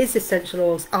 and his essential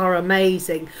oils are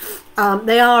amazing.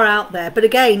 They are out there, but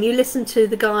again, you listen to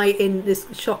the guy in this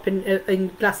shop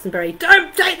in Glastonbury,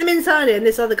 don't take them inside it, and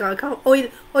this other guy, oil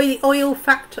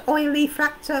factor,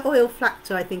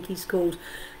 I think he's called.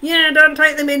 Yeah, don't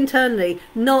take them internally.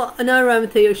 No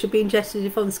aromatherapy should be ingested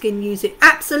if on skin. Use it.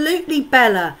 Absolutely,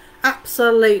 Bella.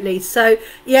 Absolutely. So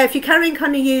yeah, if you're carrying,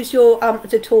 kind of use your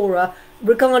Datura,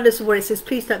 regardless of what it says,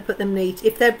 please don't put them neat.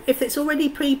 If it's already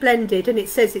pre-blended and it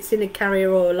says it's in a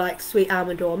carrier oil like Sweet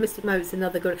Almond Oil, Mystic Moments,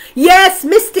 another good. Yes,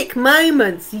 Mystic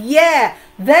Moments. Yeah,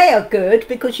 they are good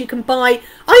because you can buy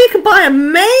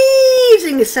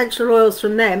amazing essential oils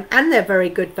from them, and they're very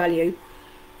good value.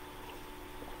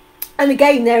 And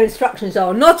again, their instructions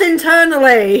are not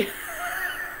internally.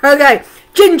 Okay,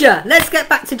 Ginger. Let's get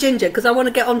back to Ginger because I want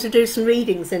to get on to do some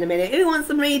readings in a minute. Who wants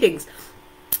some readings?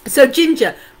 So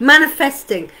Ginger,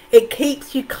 manifesting, it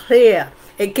keeps you clear.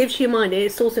 It gives you mind.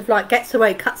 It sort of like cuts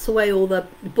away all the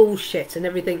bullshit and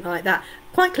everything like that.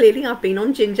 Quite clearly, I've been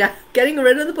on Ginger, getting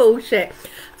rid of the bullshit.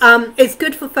 It's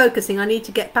good for focusing. I need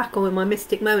to get back on with my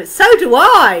Mystic Moments. So do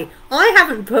I. I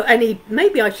haven't put any.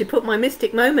 Maybe I should put my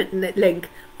Mystic Moment link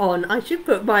on. I should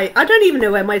put my. I don't even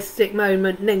know where my Mystic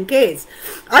Moment link is.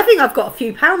 I think I've got a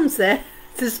few pounds there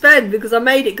to spend because I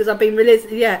made it because I've been released.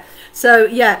 Yeah. So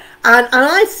yeah, and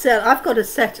I've got a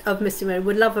set of Mystic Moments.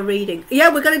 Would love a reading.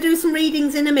 Yeah, we're going to do some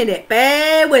readings in a minute.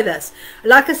 Bear with us.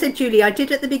 Like I said, Julie, I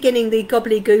did at the beginning the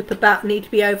gobbledygook about need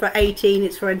to be over 18.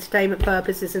 It's for entertainment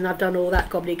purposes, and I've done all that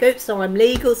gobbledygook, so I'm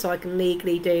legal, so I can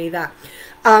legally do that.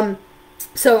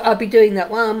 So I'll be doing that.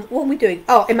 What are we doing?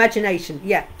 Oh, imagination.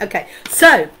 Yeah. Okay.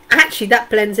 So actually, that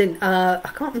blends in. I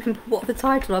can't remember what the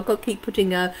title. I've got to keep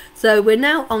putting. So we're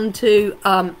now on to.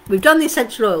 We've done the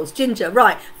essential oils. Ginger.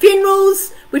 Right.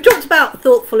 Funerals. We've talked about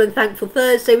Thoughtful and Thankful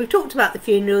Thursday. We've talked about the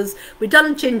funerals. We've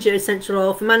done Ginger essential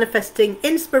oil for manifesting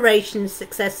inspiration,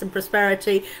 success, and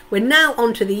prosperity. We're now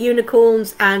on to the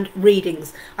unicorns and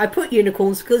readings. I put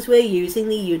unicorns because we're using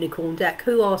the unicorn deck.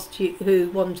 Who asked you? Who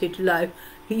wanted low?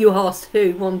 You asked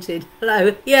who wanted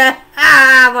hello. Yeah.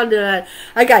 I wonder.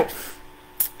 Okay.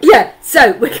 Yeah.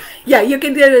 So yeah, you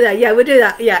can do that. Yeah, we'll do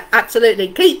that. Yeah, absolutely.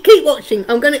 Keep watching.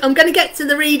 I'm gonna get to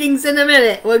the readings in a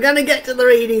minute. We're gonna get to the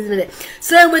readings in a minute.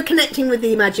 So we're connecting with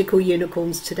the magical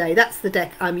unicorns today. That's the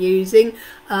deck I'm using.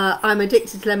 I'm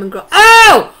addicted to lemongrass.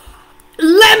 Oh,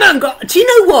 lemongrass. Do you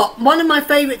know what? One of my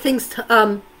favourite things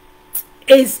to,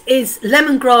 is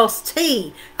lemongrass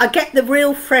tea. I get the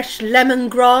real fresh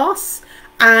lemongrass.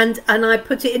 and I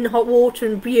put it in hot water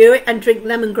and brew it and drink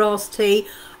lemongrass tea.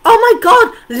 Oh my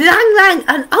God, lang lang,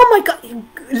 and oh my God,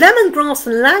 lemongrass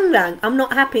and lang lang. I'm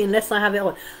not happy unless I have it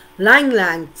on. Lang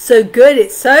lang, so good,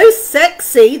 it's so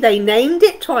sexy. They named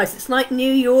it twice. It's like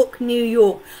New York, New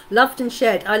York. Loved and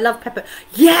shared. I love pepper.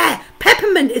 Yeah,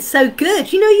 peppermint is so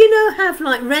good. You know, have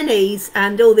like Renee's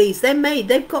and all these.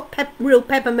 They've got real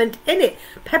peppermint in it.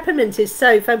 Peppermint is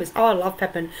so famous. Oh, I love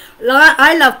peppermint.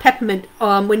 I love peppermint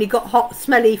when you got hot,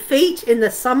 smelly feet in the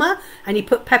summer, and you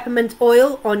put peppermint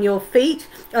oil on your feet.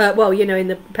 Well, you know, in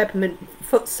the peppermint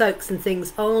foot soaks and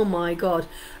things. Oh my God.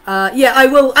 Yeah,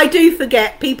 I do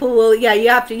forget. People will, yeah, you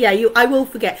have to, yeah, I will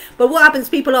forget. But what happens,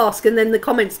 people ask and then the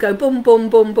comments go boom, boom,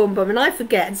 boom, boom, boom, and I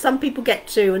forget, and some people get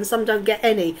 2 and some don't get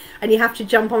any, and you have to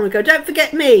jump on and go, don't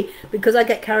forget me, because I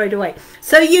get carried away.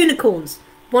 So unicorns,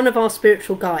 one of our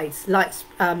spiritual guides, like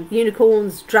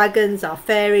unicorns, dragons, our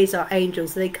fairies, our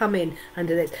angels, they come in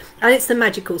under this, and it's the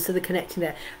magical, so they're connecting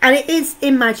there, and it is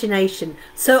imagination.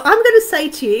 So I'm going to say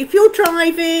to you, if you're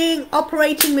driving,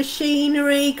 operating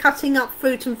machinery, cutting up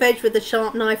fruit and veg with a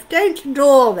sharp knife, don't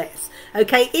draw this,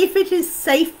 okay? If it is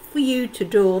safe for you to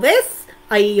draw this,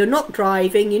 i.e. you're not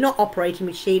driving, you're not operating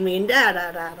machinery, and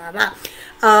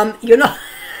you're not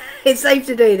it's safe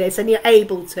to do this and you're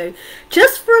able to,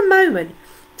 just for a moment,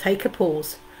 take a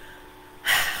pause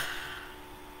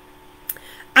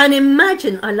and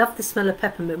imagine. I love the smell of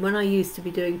peppermint. When I used to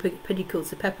be doing pedicures,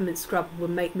 the peppermint scrub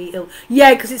would make me ill.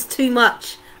 Yeah, because it's too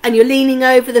much, and you're leaning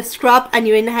over the scrub and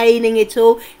you're inhaling it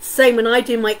all. Same when I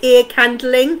do my ear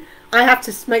candling. I have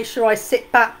to make sure I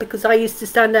sit back because I used to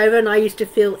stand over and I used to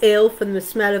feel ill from the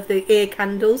smell of the ear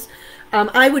candles.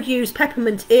 I would use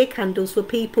peppermint ear candles for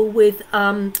people with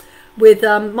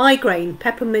migraine.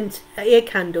 Peppermint ear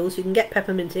candles, you can get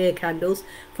peppermint ear candles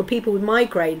for people with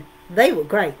migraine. They were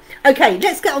great. Okay,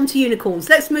 let's get on to unicorns.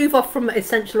 Let's move off from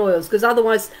essential oils, because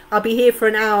otherwise I'll be here for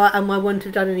an hour and I won't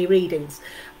have done any readings.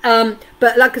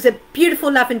 But like I said,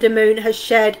 beautiful lavender moon has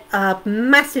shared a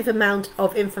massive amount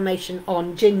of information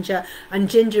on ginger, and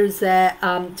ginger is there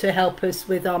to help us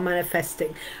with our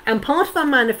manifesting. And part of our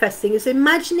manifesting is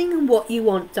imagining what you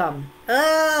want done.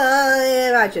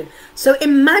 Imagine. So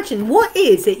imagine, what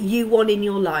is it you want in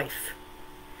your life?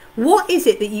 What is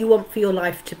it that you want for your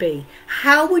life to be?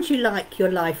 How would you like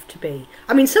your life to be?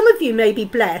 I mean, some of you may be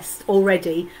blessed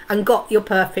already and got your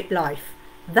perfect life.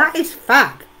 That is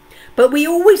fab. But we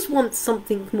always want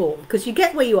something more, because you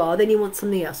get where you are, then you want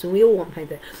something else, and we all want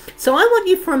payday. So I want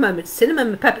you for a moment, cinnamon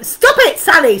and pepper. Stop it,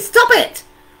 Sally! Stop it!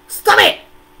 Stop it!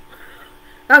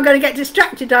 I'm going to get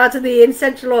distracted out of the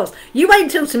essential oils. You wait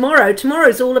until tomorrow.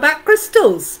 Tomorrow's all about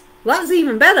crystals. That's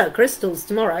even better, crystals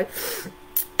tomorrow.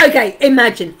 Okay,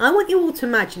 imagine. I want you all to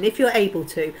imagine, if you're able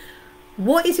to,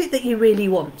 what is it that you really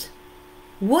want?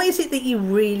 What is it that you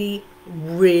really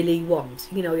want?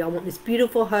 You know, I want this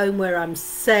beautiful home where I'm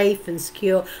safe and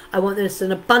secure. I want this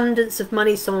an abundance of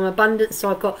money, so I'm abundant,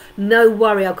 so I've got no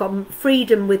worry. I've got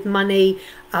freedom with money.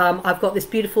 I've got this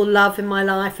beautiful love in my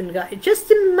life. And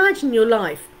just imagine your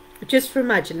life. Just for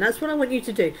imagine. That's what I want you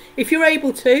to do. If you're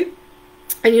able to,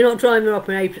 and you're not driving up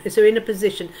and so in a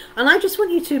position, and I just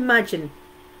want you to imagine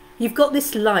you've got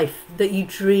this life that you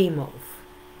dream of.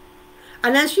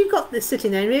 And as you've got this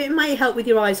sitting there, it may help with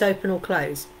your eyes open or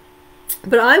closed,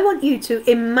 but I want you to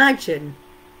imagine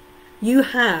you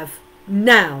have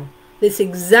now, this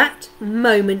exact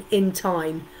moment in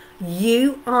time,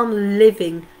 you are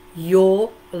living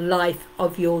your life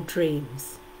of your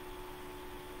dreams.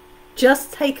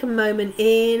 Just take a moment,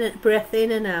 breath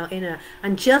in and out,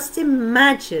 and just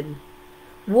imagine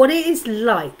what it is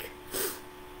like.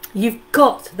 You've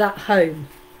got that home.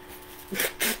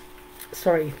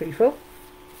 Sorry, people.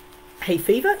 Hay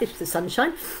fever, it's the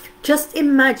sunshine. Just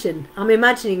imagine. I'm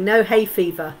imagining no hay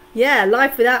fever. Yeah,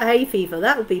 life without hay fever.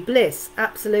 That would be bliss.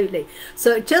 Absolutely.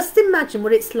 So just imagine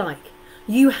what it's like.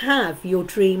 You have your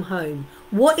dream home.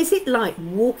 What is it like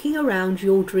walking around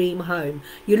your dream home?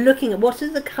 You're looking at what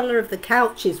is the colour of the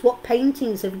couches, what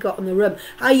paintings have you got in the room,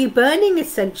 are you burning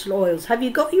essential oils, have you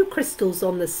got your crystals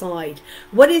on the side,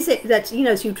 what is it that, you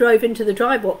know, as you drove into the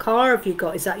drive, what car have you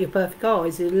got, is that your perfect car,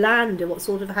 is it land, or what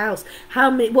sort of house,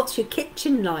 what's your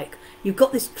kitchen like? You've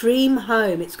got this dream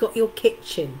home, it's got your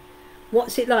kitchen.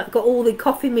 What's it like? Got all the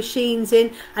coffee machines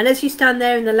in, and as you stand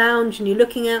there in the lounge and you're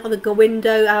looking out of the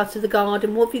window out of the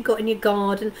garden, what have you got in your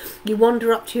garden? You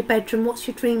wander up to your bedroom. What's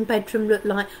your dream bedroom look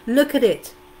like? Look at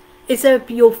it. Is there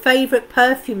your favourite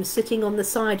perfume sitting on the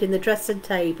side in the dressing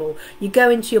table? You go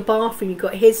into your bathroom, you've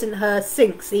got his and her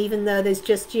sinks, even though there's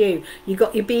just you. You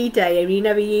got your bidet, and you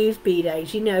never use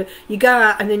bidets. You know, you go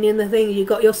out and then in the thing, you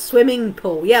got your swimming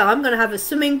pool. Yeah, I'm going to have a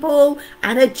swimming pool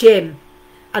and a gym.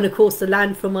 and of course the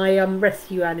land for my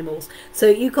rescue animals. So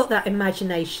you've got that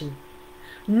imagination.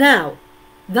 Now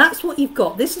that's what you've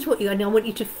got. This is what you, and I want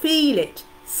you to feel it,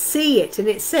 see it. And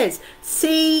it says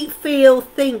see, feel,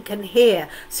 think and hear.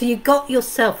 So you got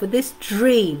yourself with this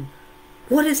dream.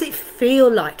 What does it feel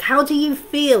like? How do you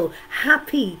feel?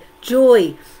 Happy,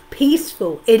 joy,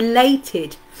 peaceful,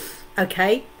 elated?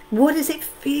 Okay, what does it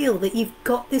feel that you've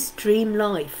got this dream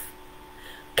life?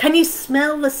 Can you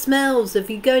smell the smells of,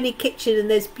 you go in your kitchen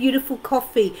and there's beautiful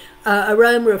coffee,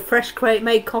 aroma of fresh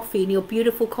made coffee in your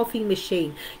beautiful coffee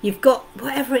machine. You've got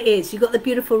whatever it is, you've got the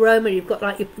beautiful aroma, you've got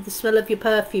like the smell of your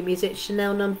perfume. Is it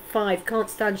Chanel No. 5? Can't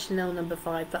stand Chanel No.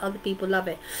 5, but other people love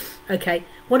it. Okay,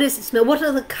 what does it smell? What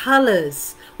are the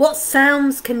colours? What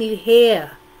sounds can you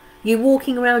hear? You're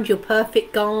walking around your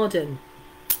perfect garden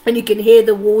and you can hear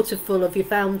the waterfall of your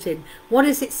fountain. What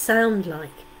does it sound like?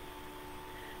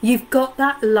 You've got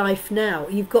that life now.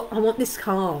 You've got, I want this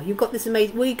car. You've got this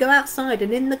amazing, well, you go outside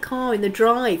and in the car, in the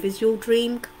drive is your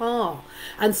dream car.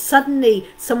 And suddenly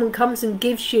someone comes and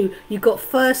gives you, you've got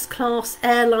first class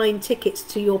airline tickets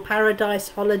to your paradise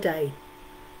holiday.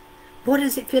 What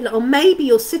does it feel like? Or maybe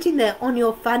you're sitting there on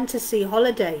your fantasy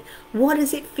holiday. What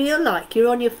does it feel like?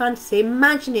 You're on your fantasy.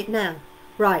 Imagine it now.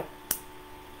 Right.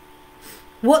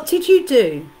 What did you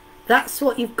do? That's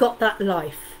what you've got, that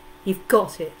life. You've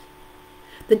got it.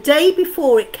 The day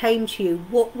before it came to you,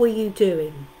 what were you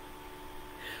doing?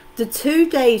 The 2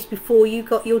 days before you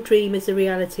got your dream as a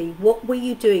reality, what were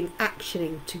you doing,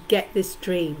 actioning to get this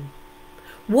dream?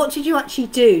 What did you actually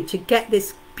do to get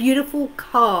this beautiful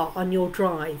car on your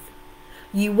drive?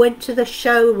 You went to the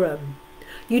showroom,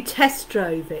 you test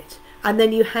drove it, and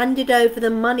then you handed over the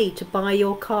money to buy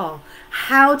your car.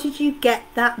 How did you get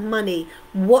that money?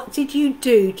 What did you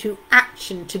do to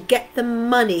action to get the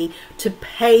money to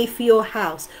pay for your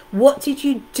house? What did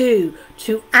you do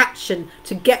to action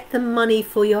to get the money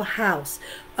for your house,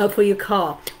 for your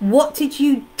car? What did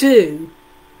you do?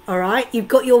 All right, you've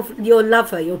got your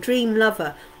lover, your dream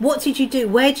lover. What did you do?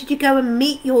 Where did you go and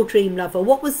meet your dream lover?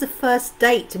 What was the first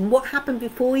date? And what happened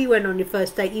before you went on your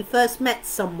first date? You first met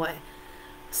somewhere.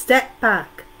 Step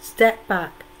back,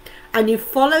 and you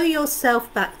follow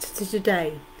yourself back to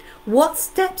today. What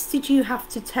steps did you have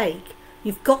to take?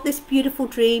 You've got this beautiful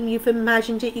dream, you've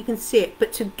imagined it, you can see it,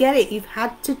 but to get it, you've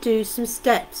had to do some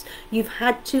steps. You've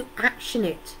had to action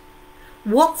it.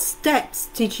 What steps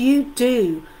did you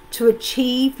do to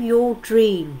achieve your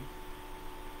dream?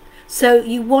 So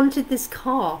you wanted this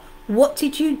car. What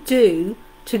did you do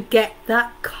to get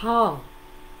that car?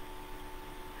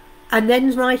 And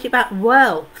then write it back.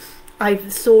 Well, I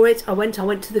saw it. I went to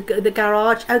the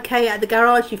garage. Okay, at the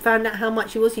garage, you found out how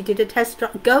much it was. You did a test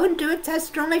drive. Go and do a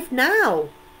test drive now.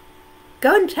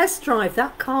 Go and test drive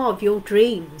that car of your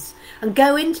dreams, and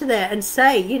go into there and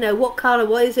say, you know, what colour?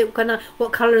 What is it gonna?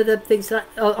 What colour are the things like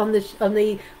on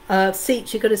the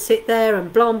seats you're gonna sit there,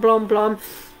 and blom blom blom.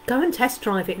 Go and test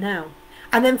drive it now,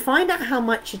 and then find out how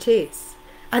much it is,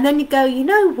 and then you go. You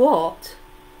know what?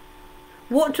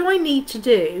 What do I need to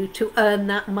do to earn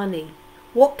that money?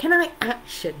 What can I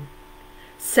action?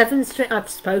 I've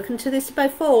spoken to this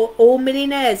before. All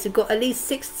millionaires have got at least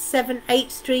 6, 7,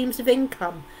 8 streams of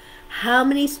income. How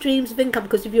many streams of income?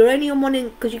 Because if you're only on one,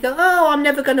 because you go, oh, I'm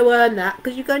never going to earn that,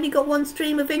 because you've only got one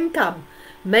stream of income.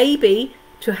 Maybe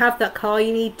to have that car,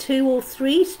 you need 2 or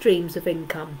 3 streams of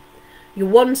income. Your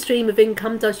one stream of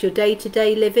income does your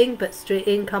day-to-day living, but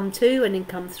income 2 and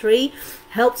income 3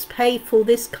 helps pay for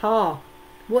this car.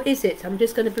 What is it? I'm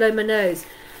just going to blow my nose.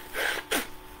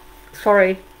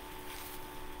 Sorry.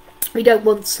 We don't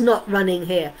want snot running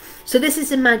here. So this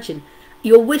is, imagine,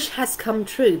 your wish has come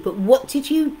true, but what did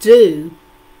you do?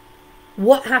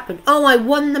 What happened? Oh, I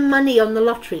won the money on the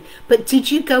lottery. But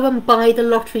did you go and buy the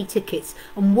lottery tickets?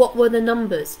 And what were the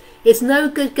numbers? It's no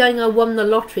good going, I won the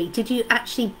lottery. Did you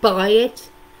actually buy it?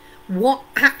 What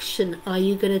action are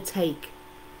you going to take?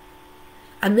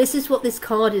 And this is what this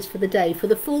card is for the day. For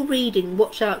the full reading,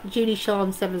 watch out.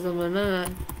 Julie-Sian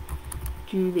 7.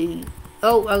 Julie.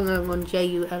 Oh, I'm on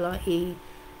Julie.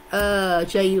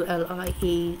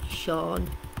 Julie Sian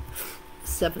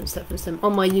 777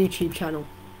 on my YouTube channel.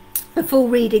 The full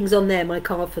reading's on there, my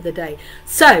card for the day.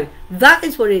 So that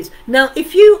is what it is. Now,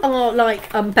 if you are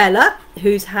like Bella,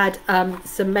 who's had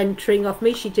some mentoring off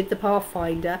me, she did the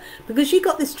Pathfinder, because she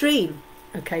got this dream.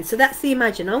 Okay, so that's the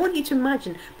imagine. I want you to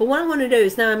imagine, but what I want to do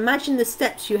is now imagine the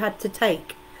steps you had to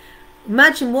take.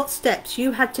 Imagine what steps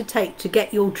you had to take to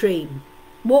get your dream.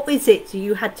 What is it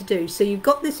you had to do? So you've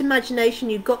got this imagination,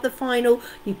 you've got the final,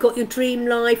 you've got your dream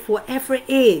life, whatever it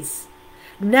is.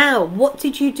 Now, what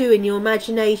did you do in your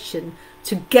imagination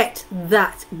to get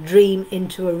that dream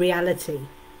into a reality?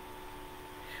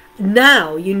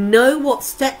 now you know what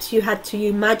steps you had to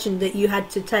imagine that you had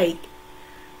to take.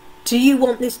 Do you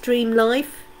want this dream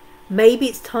life? Maybe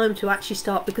it's time to actually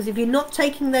start, because if you're not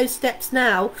taking those steps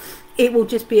now, it will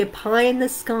just be a pie in the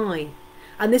sky.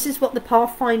 And this is what the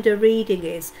Pathfinder reading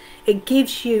is. It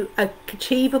gives you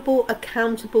achievable,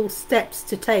 accountable steps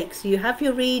to take. So you have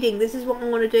your reading. This is what I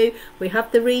want to do. We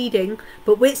have the reading,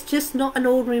 but it's just not an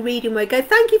ordinary reading where I go,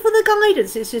 thank you for the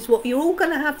guidance. It's just what you're all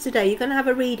going to have today. You're going to have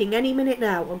a reading any minute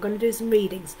now. I'm going to do some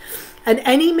readings. And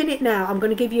any minute now, I'm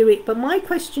going to give you it. But my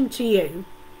question to you,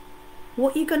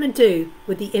 what are you going to do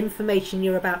with the information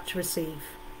you're about to receive?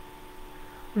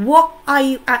 What are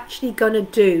you actually going to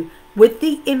do with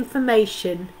the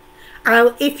information?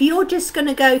 If you're just going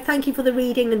to go, thank you for the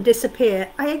reading, and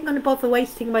disappear, I ain't going to bother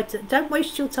wasting my time. Don't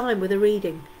waste your time with a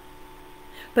reading.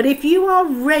 But if you are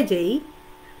ready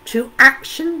to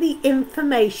action the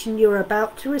information you're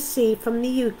about to receive from the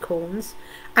unicorns,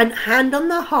 and hand on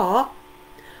the heart,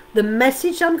 the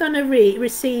message I'm going to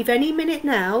receive any minute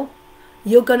now,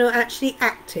 you're going to actually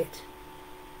act it.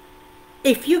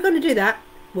 If you're going to do that,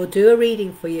 we'll do a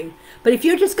reading for you. But if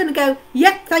you're just going to go,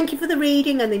 yep, thank you for the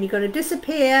reading, and then you're going to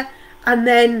disappear, and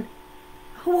then,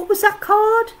 oh, what was that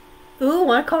card?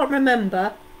 Oh, I can't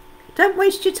remember. Don't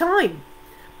waste your time.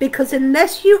 Because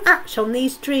unless you act on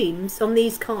these dreams, on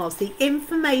these cards, the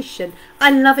information,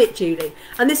 I love it, Julie.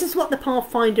 And this is what the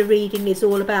Pathfinder reading is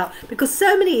all about. Because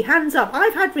so many, hands up,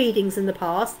 I've had readings in the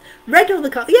past, read all the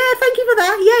cards. Yeah, thank you for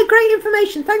that. Yeah, great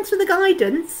information. Thanks for the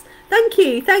guidance. Thank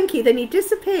you, thank you. Then you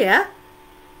disappear.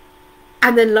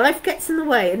 And then life gets in the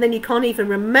way, and then you can't even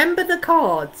remember the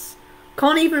cards.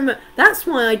 Can't even remember. That's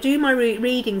why I do my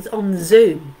readings on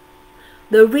Zoom.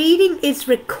 The reading is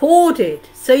recorded,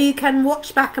 so you can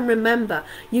watch back and remember.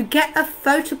 You get a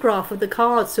photograph of the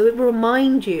cards, so it will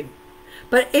remind you.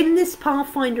 But in this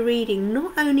Pathfinder reading,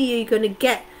 not only are you going to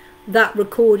get that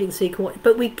recording, so you can watch,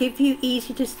 but we give you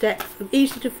easy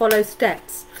to follow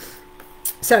steps.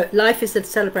 So life is to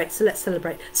celebrate, so let's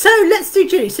celebrate. So let's do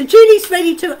Julie. So Julie's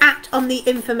ready to act on the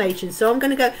information. So I'm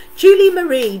going to go Julie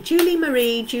Marie, Julie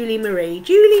Marie, Julie Marie,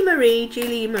 Julie Marie,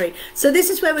 Julie Marie. So this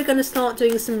is where we're going to start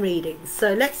doing some readings.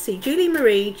 So let's see, Julie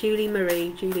Marie, Julie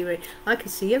Marie, Julie Marie. I can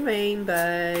see a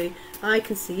rainbow. I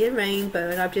can see a rainbow,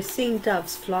 and I've just seen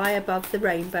doves fly above the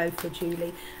rainbow for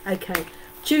Julie. Okay,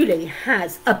 Julie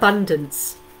has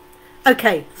abundance.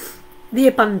 Okay, the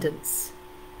abundance.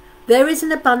 There is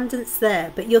an abundance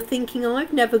there, but you're thinking, oh,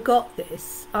 I've never got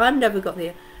this. I've never got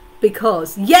the...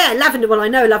 Because, yeah, lavender, well, I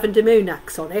know lavender moon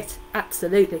acts on it.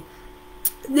 Absolutely.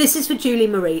 This is for Julie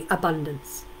Marie,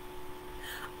 abundance.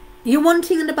 You're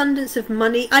wanting an abundance of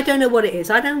money. I don't know what it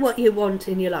is. I don't know what you want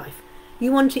in your life.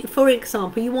 You want it, for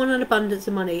example, you want an abundance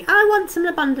of money. I want an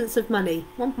abundance of money.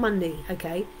 Want money,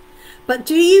 okay. But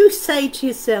do you say to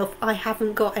yourself, I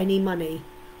haven't got any money?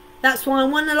 That's why I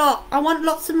want a lot. I want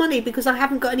lots of money because I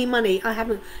haven't got any money. I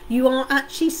haven't. You are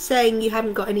actually saying you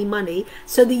haven't got any money.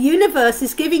 So the universe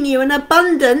is giving you an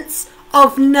abundance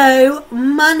of no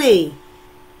money.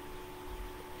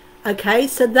 Okay,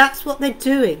 so that's what they're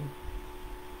doing.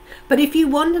 But if you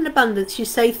want an abundance, you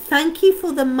say, thank you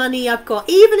for the money I've got.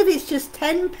 Even if it's just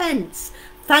 10 pence.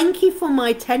 Thank you for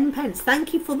my 10 pence.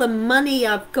 Thank you for the money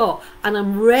I've got, and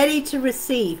I'm ready to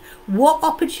receive. What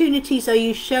opportunities are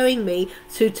you showing me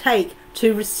to take,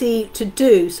 to receive, to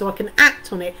do, so I can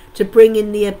act on it to bring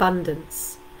in the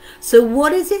abundance? So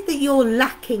what is it that you're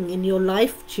lacking in your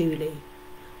life, Julie?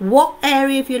 What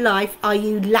area of your life are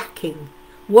you lacking?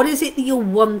 What is it that you're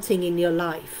wanting in your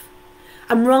life?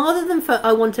 And rather than for,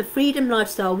 I want a freedom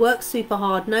lifestyle, work super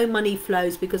hard, no money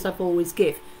flows because I've always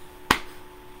give.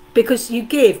 Because you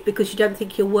give because you don't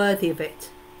think you're worthy of it.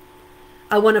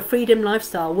 I want a freedom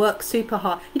lifestyle, work super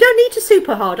hard. You don't need to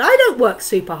super hard. I don't work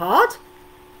super hard.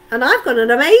 And I've got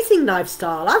an amazing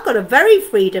lifestyle. I've got a very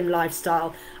freedom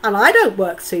lifestyle. And I don't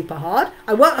work super hard.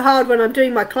 I work hard when I'm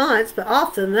doing my clients, but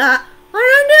after that,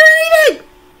 I don't do anything.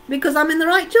 Because I'm in the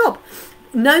right job.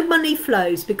 No money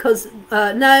flows because,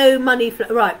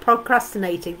 right,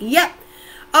 procrastinating. Yep.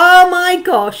 Oh my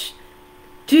gosh.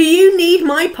 Do you need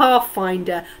my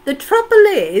Pathfinder? The trouble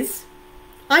is,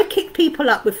 I kick people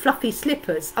up with fluffy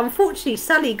slippers. Unfortunately,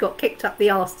 Sally got kicked up the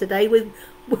arse today with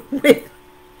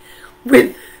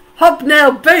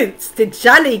hobnail boots. Did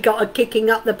Sally got a kicking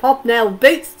up the hobnail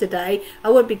boots today? I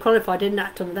wouldn't be qualified. I didn't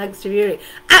act on thanks to Yuri.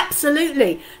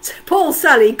 Absolutely. So poor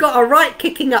Sally got a right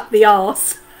kicking up the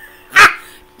arse.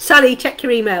 Sally, check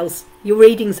your emails. Your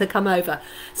readings have come over.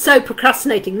 So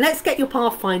procrastinating. Let's get your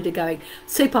Pathfinder going.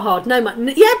 Super hard. No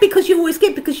money. Yeah, because you always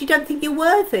give because you don't think you're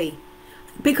worthy.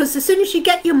 Because as soon as you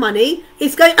get your money,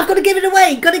 it's going, I've got to give it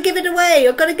away. Got to give it away.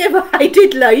 I've got to give it away.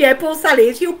 Diddler. Yeah, poor Sally.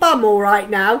 Is your bum all right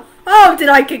now? Oh, did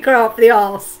I kick her up the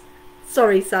arse?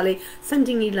 Sorry, Sally.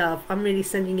 Sending you love. I'm really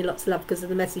sending you lots of love because of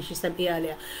the message you sent me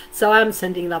earlier. So I am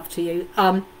sending love to you.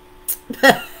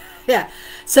 Yeah.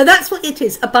 So that's what it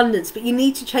is, abundance. But you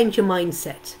need to change your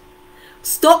mindset.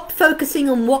 Stop focusing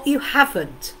on what you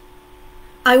haven't.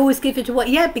 I always give it away.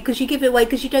 Yeah, because you give it away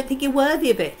because you don't think you're worthy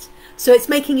of it. So it's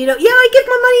making you look, yeah, I give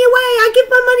my money away. I give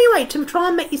my money away to try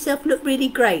and make yourself look really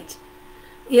great.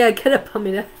 Yeah, get up on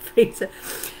me, no, freezer.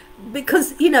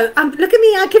 Because, you know, look at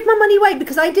me, I give my money away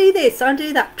because I do this, I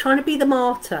do that, trying to be the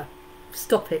martyr.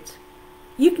 Stop it.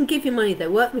 You can give your money though.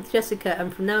 Work with Jessica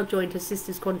and from now joined her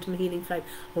sister's Quantum Healing Flame.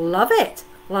 Love it.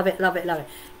 Love it, love it, love it.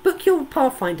 Book your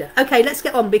Pathfinder. Okay, let's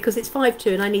get on because it's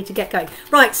 5:02 and I need to get going.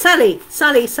 Right, Sally.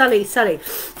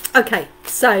 Okay,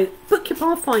 so book your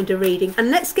Pathfinder reading and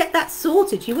let's get that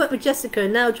sorted. You work with Jessica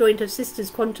and now joined her sister's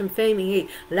Quantum Flaming Heat.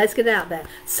 Let's get out there.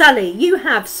 Sally, you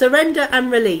have surrender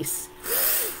and release.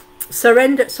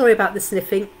 Surrender, sorry about the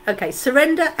sniffing. Okay,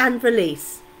 surrender and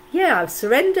release. Yeah, I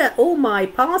surrender all my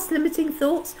past limiting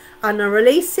thoughts and I'm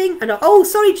releasing. And oh,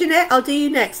 sorry, Jeanette, I'll do you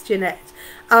next, Jeanette.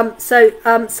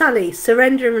 Sally,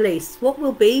 surrender and release. What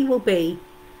will be, will be.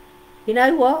 You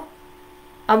know what?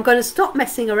 I'm going to stop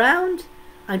messing around.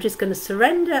 I'm just going to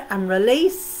surrender and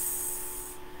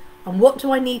release. And what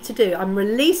do I need to do? I'm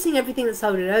releasing everything that's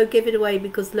holding. Oh, give it away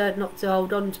because learn not to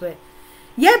hold on to it.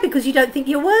 Yeah, because you don't think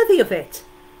you're worthy of it.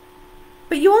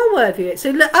 But you are worthy of it. So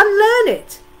unlearn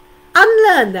it.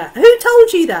 Unlearn that. Who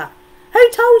told you that? Who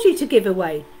told you to give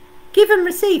away? Give and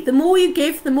receive. The more you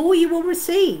give, the more you will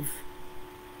receive.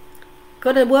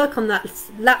 Got to work on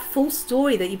that false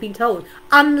story that you've been told.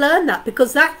 Unlearn that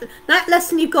because that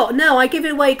lesson you've got. No, I give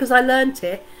it away because I learnt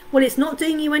it. Well, it's not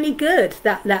doing you any good.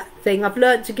 That thing I've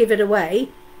learnt to give it away.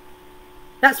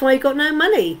 That's why you've got no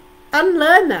money.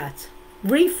 Unlearn that.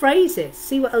 Rephrase it.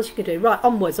 See what else you can do. Right,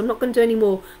 onwards. I'm not going to do any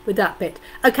more with that bit.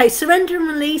 Okay, surrender and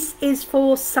release is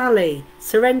for Sally.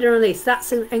 Surrender and release.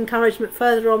 That's an encouragement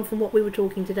further on from what we were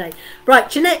talking today. Right,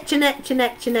 Jeanette. If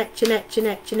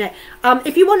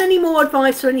you want any more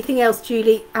advice or anything else,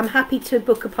 Julie, I'm happy to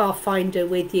book a Pathfinder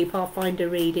with you, Pathfinder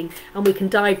reading, and we can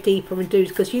dive deeper and do,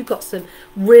 because you've got some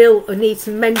real, need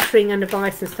some mentoring and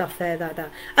advice and stuff there, like that.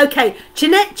 Okay,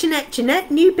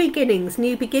 Jeanette, new beginnings.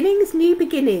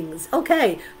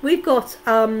 Okay, we've got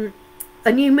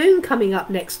a new moon coming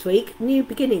up next week, new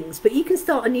beginnings, but you can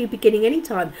start a new beginning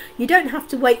anytime. You don't have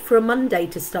to wait for a Monday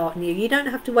to start new. You don't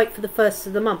have to wait for the first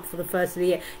of the month or the first of the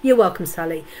year. You're welcome,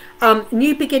 Sally.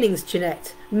 New beginnings,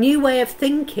 Jeanette. New way of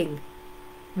thinking.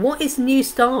 What is new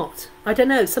start? I don't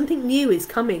know. Something new is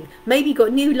coming. Maybe you've got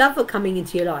a new lover coming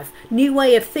into your life. New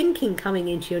way of thinking coming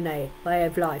into your way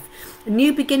of life.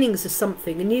 New beginnings of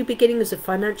something. A new beginnings of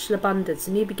financial abundance.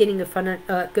 A new beginning of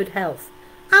good health.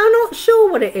 I'm not sure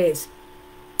what it is.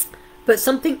 But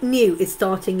something new is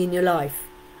starting in your life.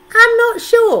 I'm not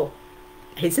sure.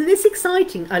 Isn't this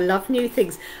exciting? I love new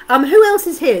things. Who else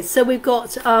is here? So we've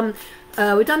got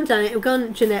we've done Janet, we've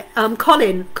gone Jeanette,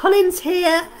 Colin. Colin's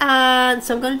here, and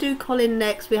so I'm going to do Colin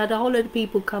next. We had a whole load of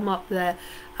people come up there.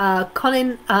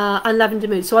 Colin and Lavender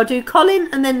Moon. So I'll do Colin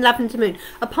and then Lavender Moon.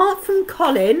 Apart from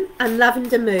Colin and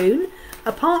Lavender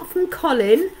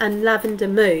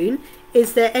Moon,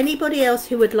 is there anybody else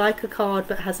who would like a card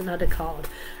but hasn't had a card?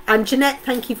 And Jeanette,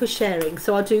 thank you for sharing.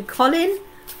 So I'll do Colin,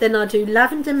 then I'll do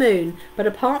Lavender Moon. But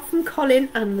apart from Colin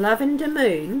and Lavender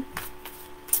Moon,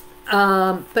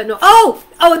 but not,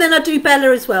 then I'll do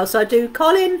Bella as well. So I do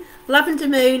Colin, Lavender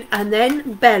Moon, and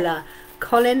then Bella.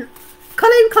 Colin.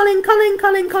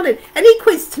 Any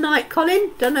quiz tonight,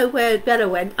 Colin? Don't know where Bella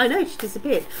went. I know she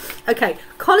disappeared. Okay,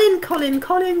 Colin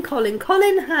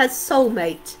has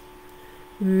soulmate.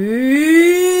 Ooh,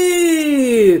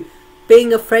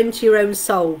 being a friend to your own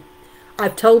soul.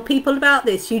 I've told people about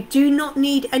this. You do not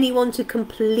need anyone to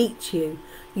complete you.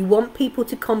 You want people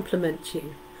to complement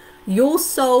you. Your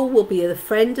soul will be a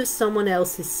friend of someone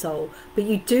else's soul, but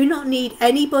you do not need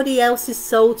anybody else's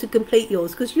soul to complete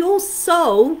yours, because your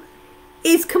soul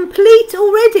is complete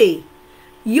already.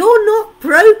 You're not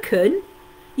broken.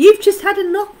 You've just had a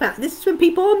knockback. This is when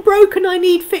people, I'm broken, I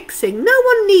need fixing. No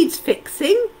one needs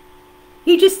fixing.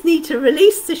 You just need to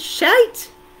release the shite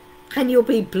and you'll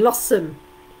be blossom.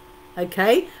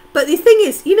 Okay? But the thing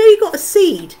is, you know, you've got a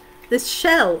seed, the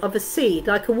shell of a seed,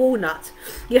 like a walnut.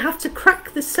 You have to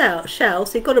crack the shell,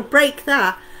 so you've got to break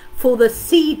that for the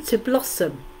seed to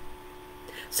blossom.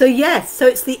 So yes, so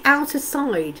it's the outer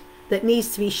side that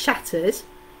needs to be shattered,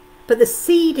 but the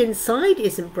seed inside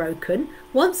isn't broken.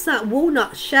 Once that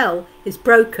walnut shell is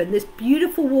broken, this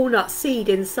beautiful walnut seed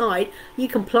inside, you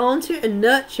can plant it and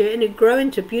nurture it and it grow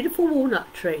into a beautiful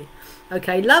walnut tree.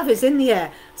 Okay, love is in the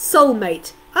air.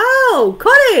 Soulmate. Oh,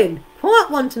 Colin! Quiet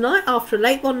one tonight after a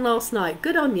late one last night.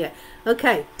 Good on you.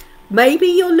 Okay. Maybe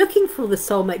you're looking for the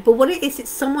soulmate, but what it is, it's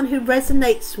someone who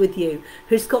resonates with you,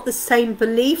 who's got the same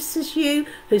beliefs as you,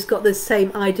 who's got the same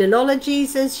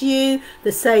ideologies as you,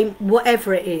 the same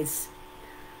whatever it is.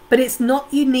 But it's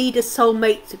not you need a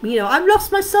soulmate. You know, I've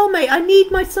lost my soulmate. I need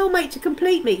my soulmate to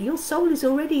complete me. Your soul is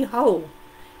already whole.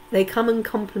 They come and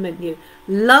compliment you.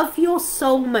 Love your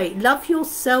soulmate. Love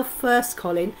yourself first,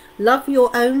 Colin. Love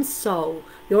your own soul,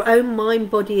 your own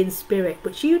mind, body and spirit,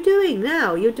 which you're doing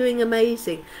now. You're doing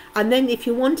amazing. And then if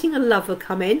you're wanting a lover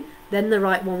come in, then the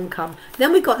right one will come.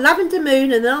 Then we've got Lavender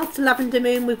Moon, and then after Lavender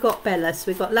Moon we've got Bella.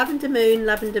 So we've got Lavender Moon,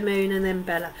 and then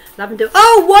Bella. Lavender.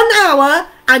 Oh, 1 hour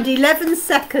and 11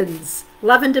 seconds.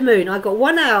 Lavender Moon. I got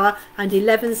 1 hour and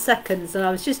 11 seconds, and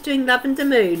I was just doing Lavender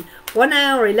Moon. 1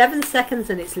 hour 11 seconds,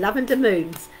 and it's Lavender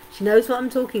Moons. She knows what I'm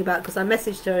talking about because I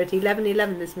messaged her at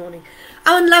 11:11 this morning.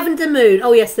 Oh, and Lavender Moon.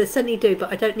 Oh yes, they certainly do,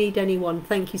 but I don't need anyone.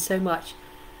 Thank you so much.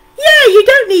 Yeah, you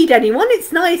don't need anyone.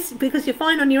 It's nice because you're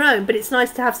fine on your own, but it's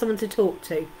nice to have someone to talk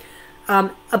to.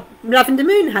 Lavender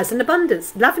Moon has an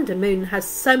abundance. Lavender Moon has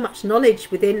so much knowledge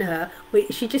within her.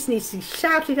 She just needs to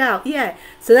shout it out. Yeah.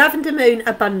 So Lavender Moon,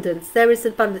 abundance. There is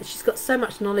abundance. She's got so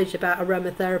much knowledge about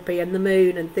aromatherapy and the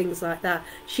moon and things like that.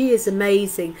 She is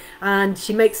amazing. And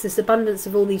she makes this abundance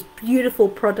of all these beautiful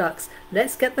products.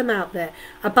 Let's get them out there.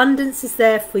 Abundance is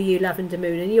there for you, Lavender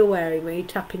Moon, and you're wearing when you're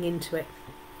tapping into it.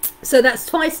 So that's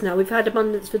twice now. We've had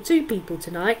abundance for 2 people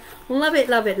tonight. Love it,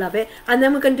 love it, love it. And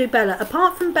then we're going to do Bella.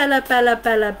 Apart from Bella, Bella,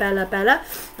 Bella, Bella, Bella.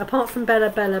 Apart from Bella,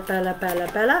 Bella, Bella,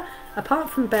 Bella, Bella. Apart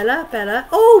from Bella, Bella.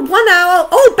 Oh, 1 hour.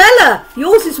 Oh, Bella.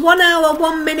 Yours is 1 hour,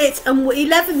 1 minute and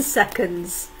 11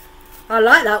 seconds. I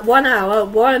like that. 1 hour,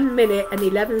 1 minute and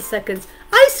 11 seconds.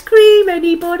 Ice cream,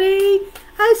 anybody?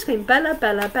 Ice cream. Bella,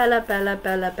 Bella, Bella, Bella,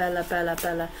 Bella, Bella, Bella,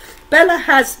 Bella. Bella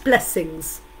has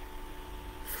blessings.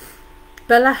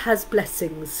 Bella has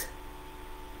blessings,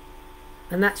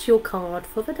 and that's your card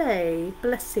for the day.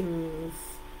 Blessings.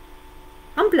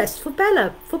 I'm blessed for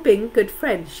Bella for being a good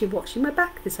friend. She's watching my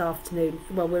back this afternoon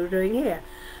while we were doing here.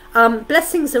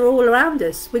 Blessings are all around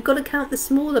us. We've got to count the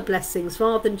smaller blessings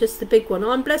rather than just the big one.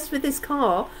 Oh, I'm blessed with this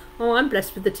car. Oh, I'm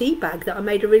blessed with the tea bag that I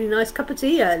made a really nice cup of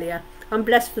tea earlier. I'm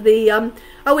blessed for the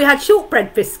oh, we had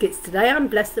shortbread biscuits today. I'm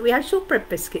blessed that we had shortbread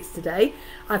biscuits today.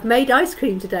 I've made ice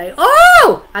cream today.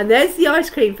 Oh, and there's the ice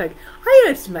cream thing. I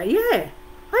used to make, yeah,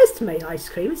 I used to make ice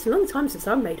cream. It's a long time since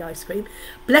I've made ice cream.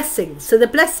 Blessings. So the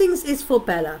blessings is for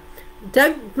Bella.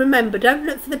 Don't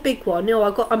look for the big one. No,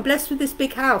 I'm blessed with this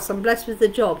big house. I'm blessed with the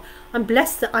job. I'm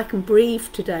blessed that I can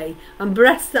breathe today. I'm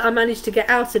blessed that I managed to get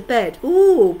out of bed.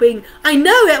 Ooh, I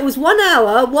know it was 1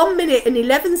 hour, 1 minute and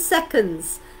 11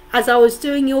 seconds. As I was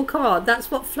doing your card,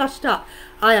 that's what flushed up.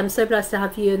 I am so blessed to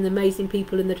have you and the amazing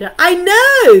people in the chat. I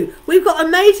know! We've got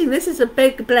amazing, this is a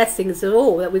big blessing of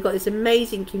all, that we've got this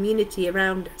amazing community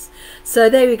around us. So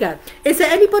there we go. Is there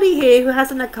anybody here who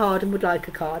hasn't had a card and would like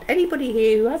a card? Anybody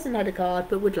here who hasn't had a card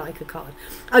but would like a card?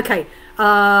 Okay,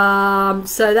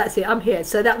 so that's it, I'm here.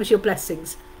 So that was your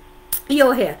blessings.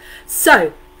 You're here.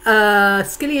 So,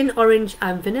 Scillian, orange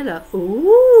and vanilla.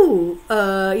 Ooh,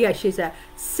 yeah, she's there.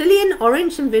 Scillian,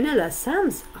 orange and vanilla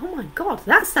sounds, oh my god,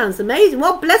 that sounds amazing.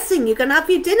 What blessing, you're going to have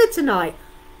your dinner tonight.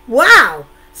 Wow,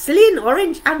 Scillian,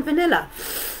 orange and vanilla.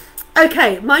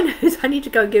 Okay, my nose, I need to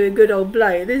go and give a good old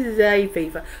blow. This is hay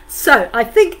fever. So I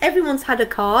think everyone's had a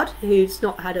card who's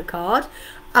not had a card.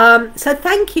 So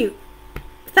thank you.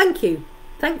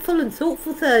 Thankful and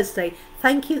Thoughtful Thursday.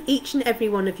 Thank you each and every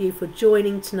one of you for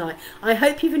joining tonight. I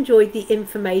hope you've enjoyed the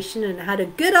information and had a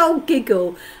good old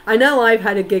giggle. I know I've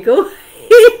had a giggle.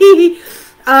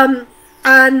 I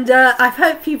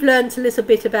hope you've learned a little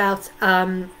bit about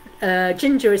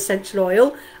ginger essential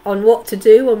oil, on what to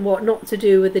do and what not to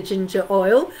do with the ginger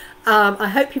oil. I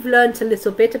hope you've learned a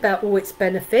little bit about all its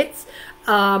benefits.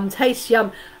 Taste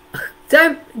yum.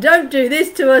 Don't do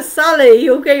this to us, Sally.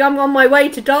 I'm on my way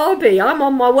to Derby. I'm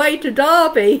on my way to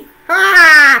Derby.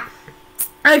 Ah!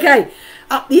 Okay,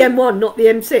 up the M1, not the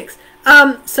M6.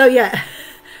 So yeah.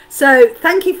 So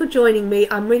thank you for joining me.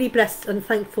 I'm really blessed and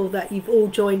thankful that you've all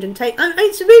joined and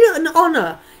it's really an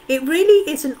honour. It really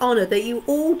is an honour that you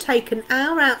all take an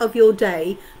hour out of your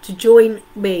day to join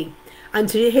me and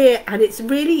to hear. And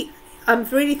I'm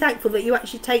really thankful that you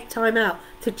actually take time out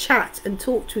to chat and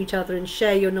talk to each other and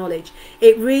share your knowledge.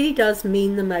 It really does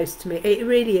mean the most to me. It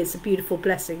really is a beautiful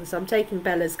blessing. So I'm taking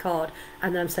Bella's card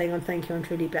and I'm saying thank you. I'm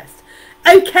truly blessed.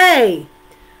 Okay.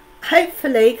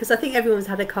 hopefully, because I think everyone's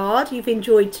had a card, you've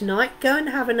enjoyed tonight. Go and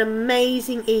have an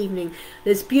amazing evening.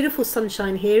 There's beautiful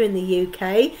sunshine here in the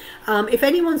UK. If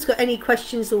anyone's got any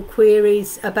questions or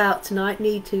queries about tonight,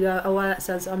 need to go, oh, well, that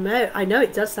sounds, I know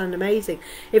it does sound amazing.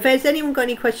 If there's anyone got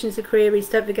any questions or queries,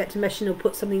 don't forget to mention or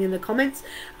put something in the comments.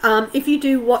 If you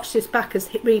do watch this back as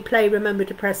replay, remember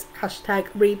to press hashtag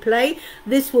replay.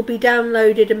 This will be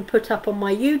downloaded and put up on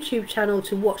my YouTube channel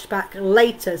to watch back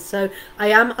later. So I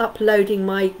am uploading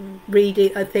my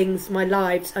reading things, my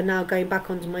lives are now going back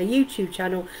onto my YouTube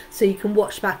channel, so you can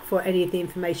watch back for any of the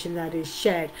information that is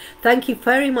shared. Thank you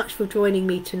very much for joining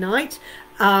me tonight.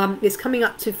 It's coming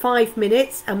up to 5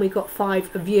 minutes and we've got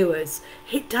 5 viewers.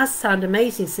 It does sound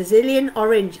amazing. Sicilian,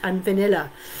 orange and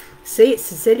vanilla. See, it's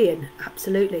Sicilian,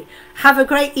 absolutely. Have a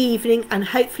great evening and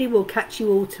hopefully we'll catch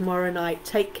you all tomorrow night.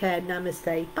 Take care.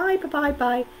 Namaste. Bye, bye, bye,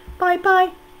 bye, bye,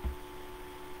 bye.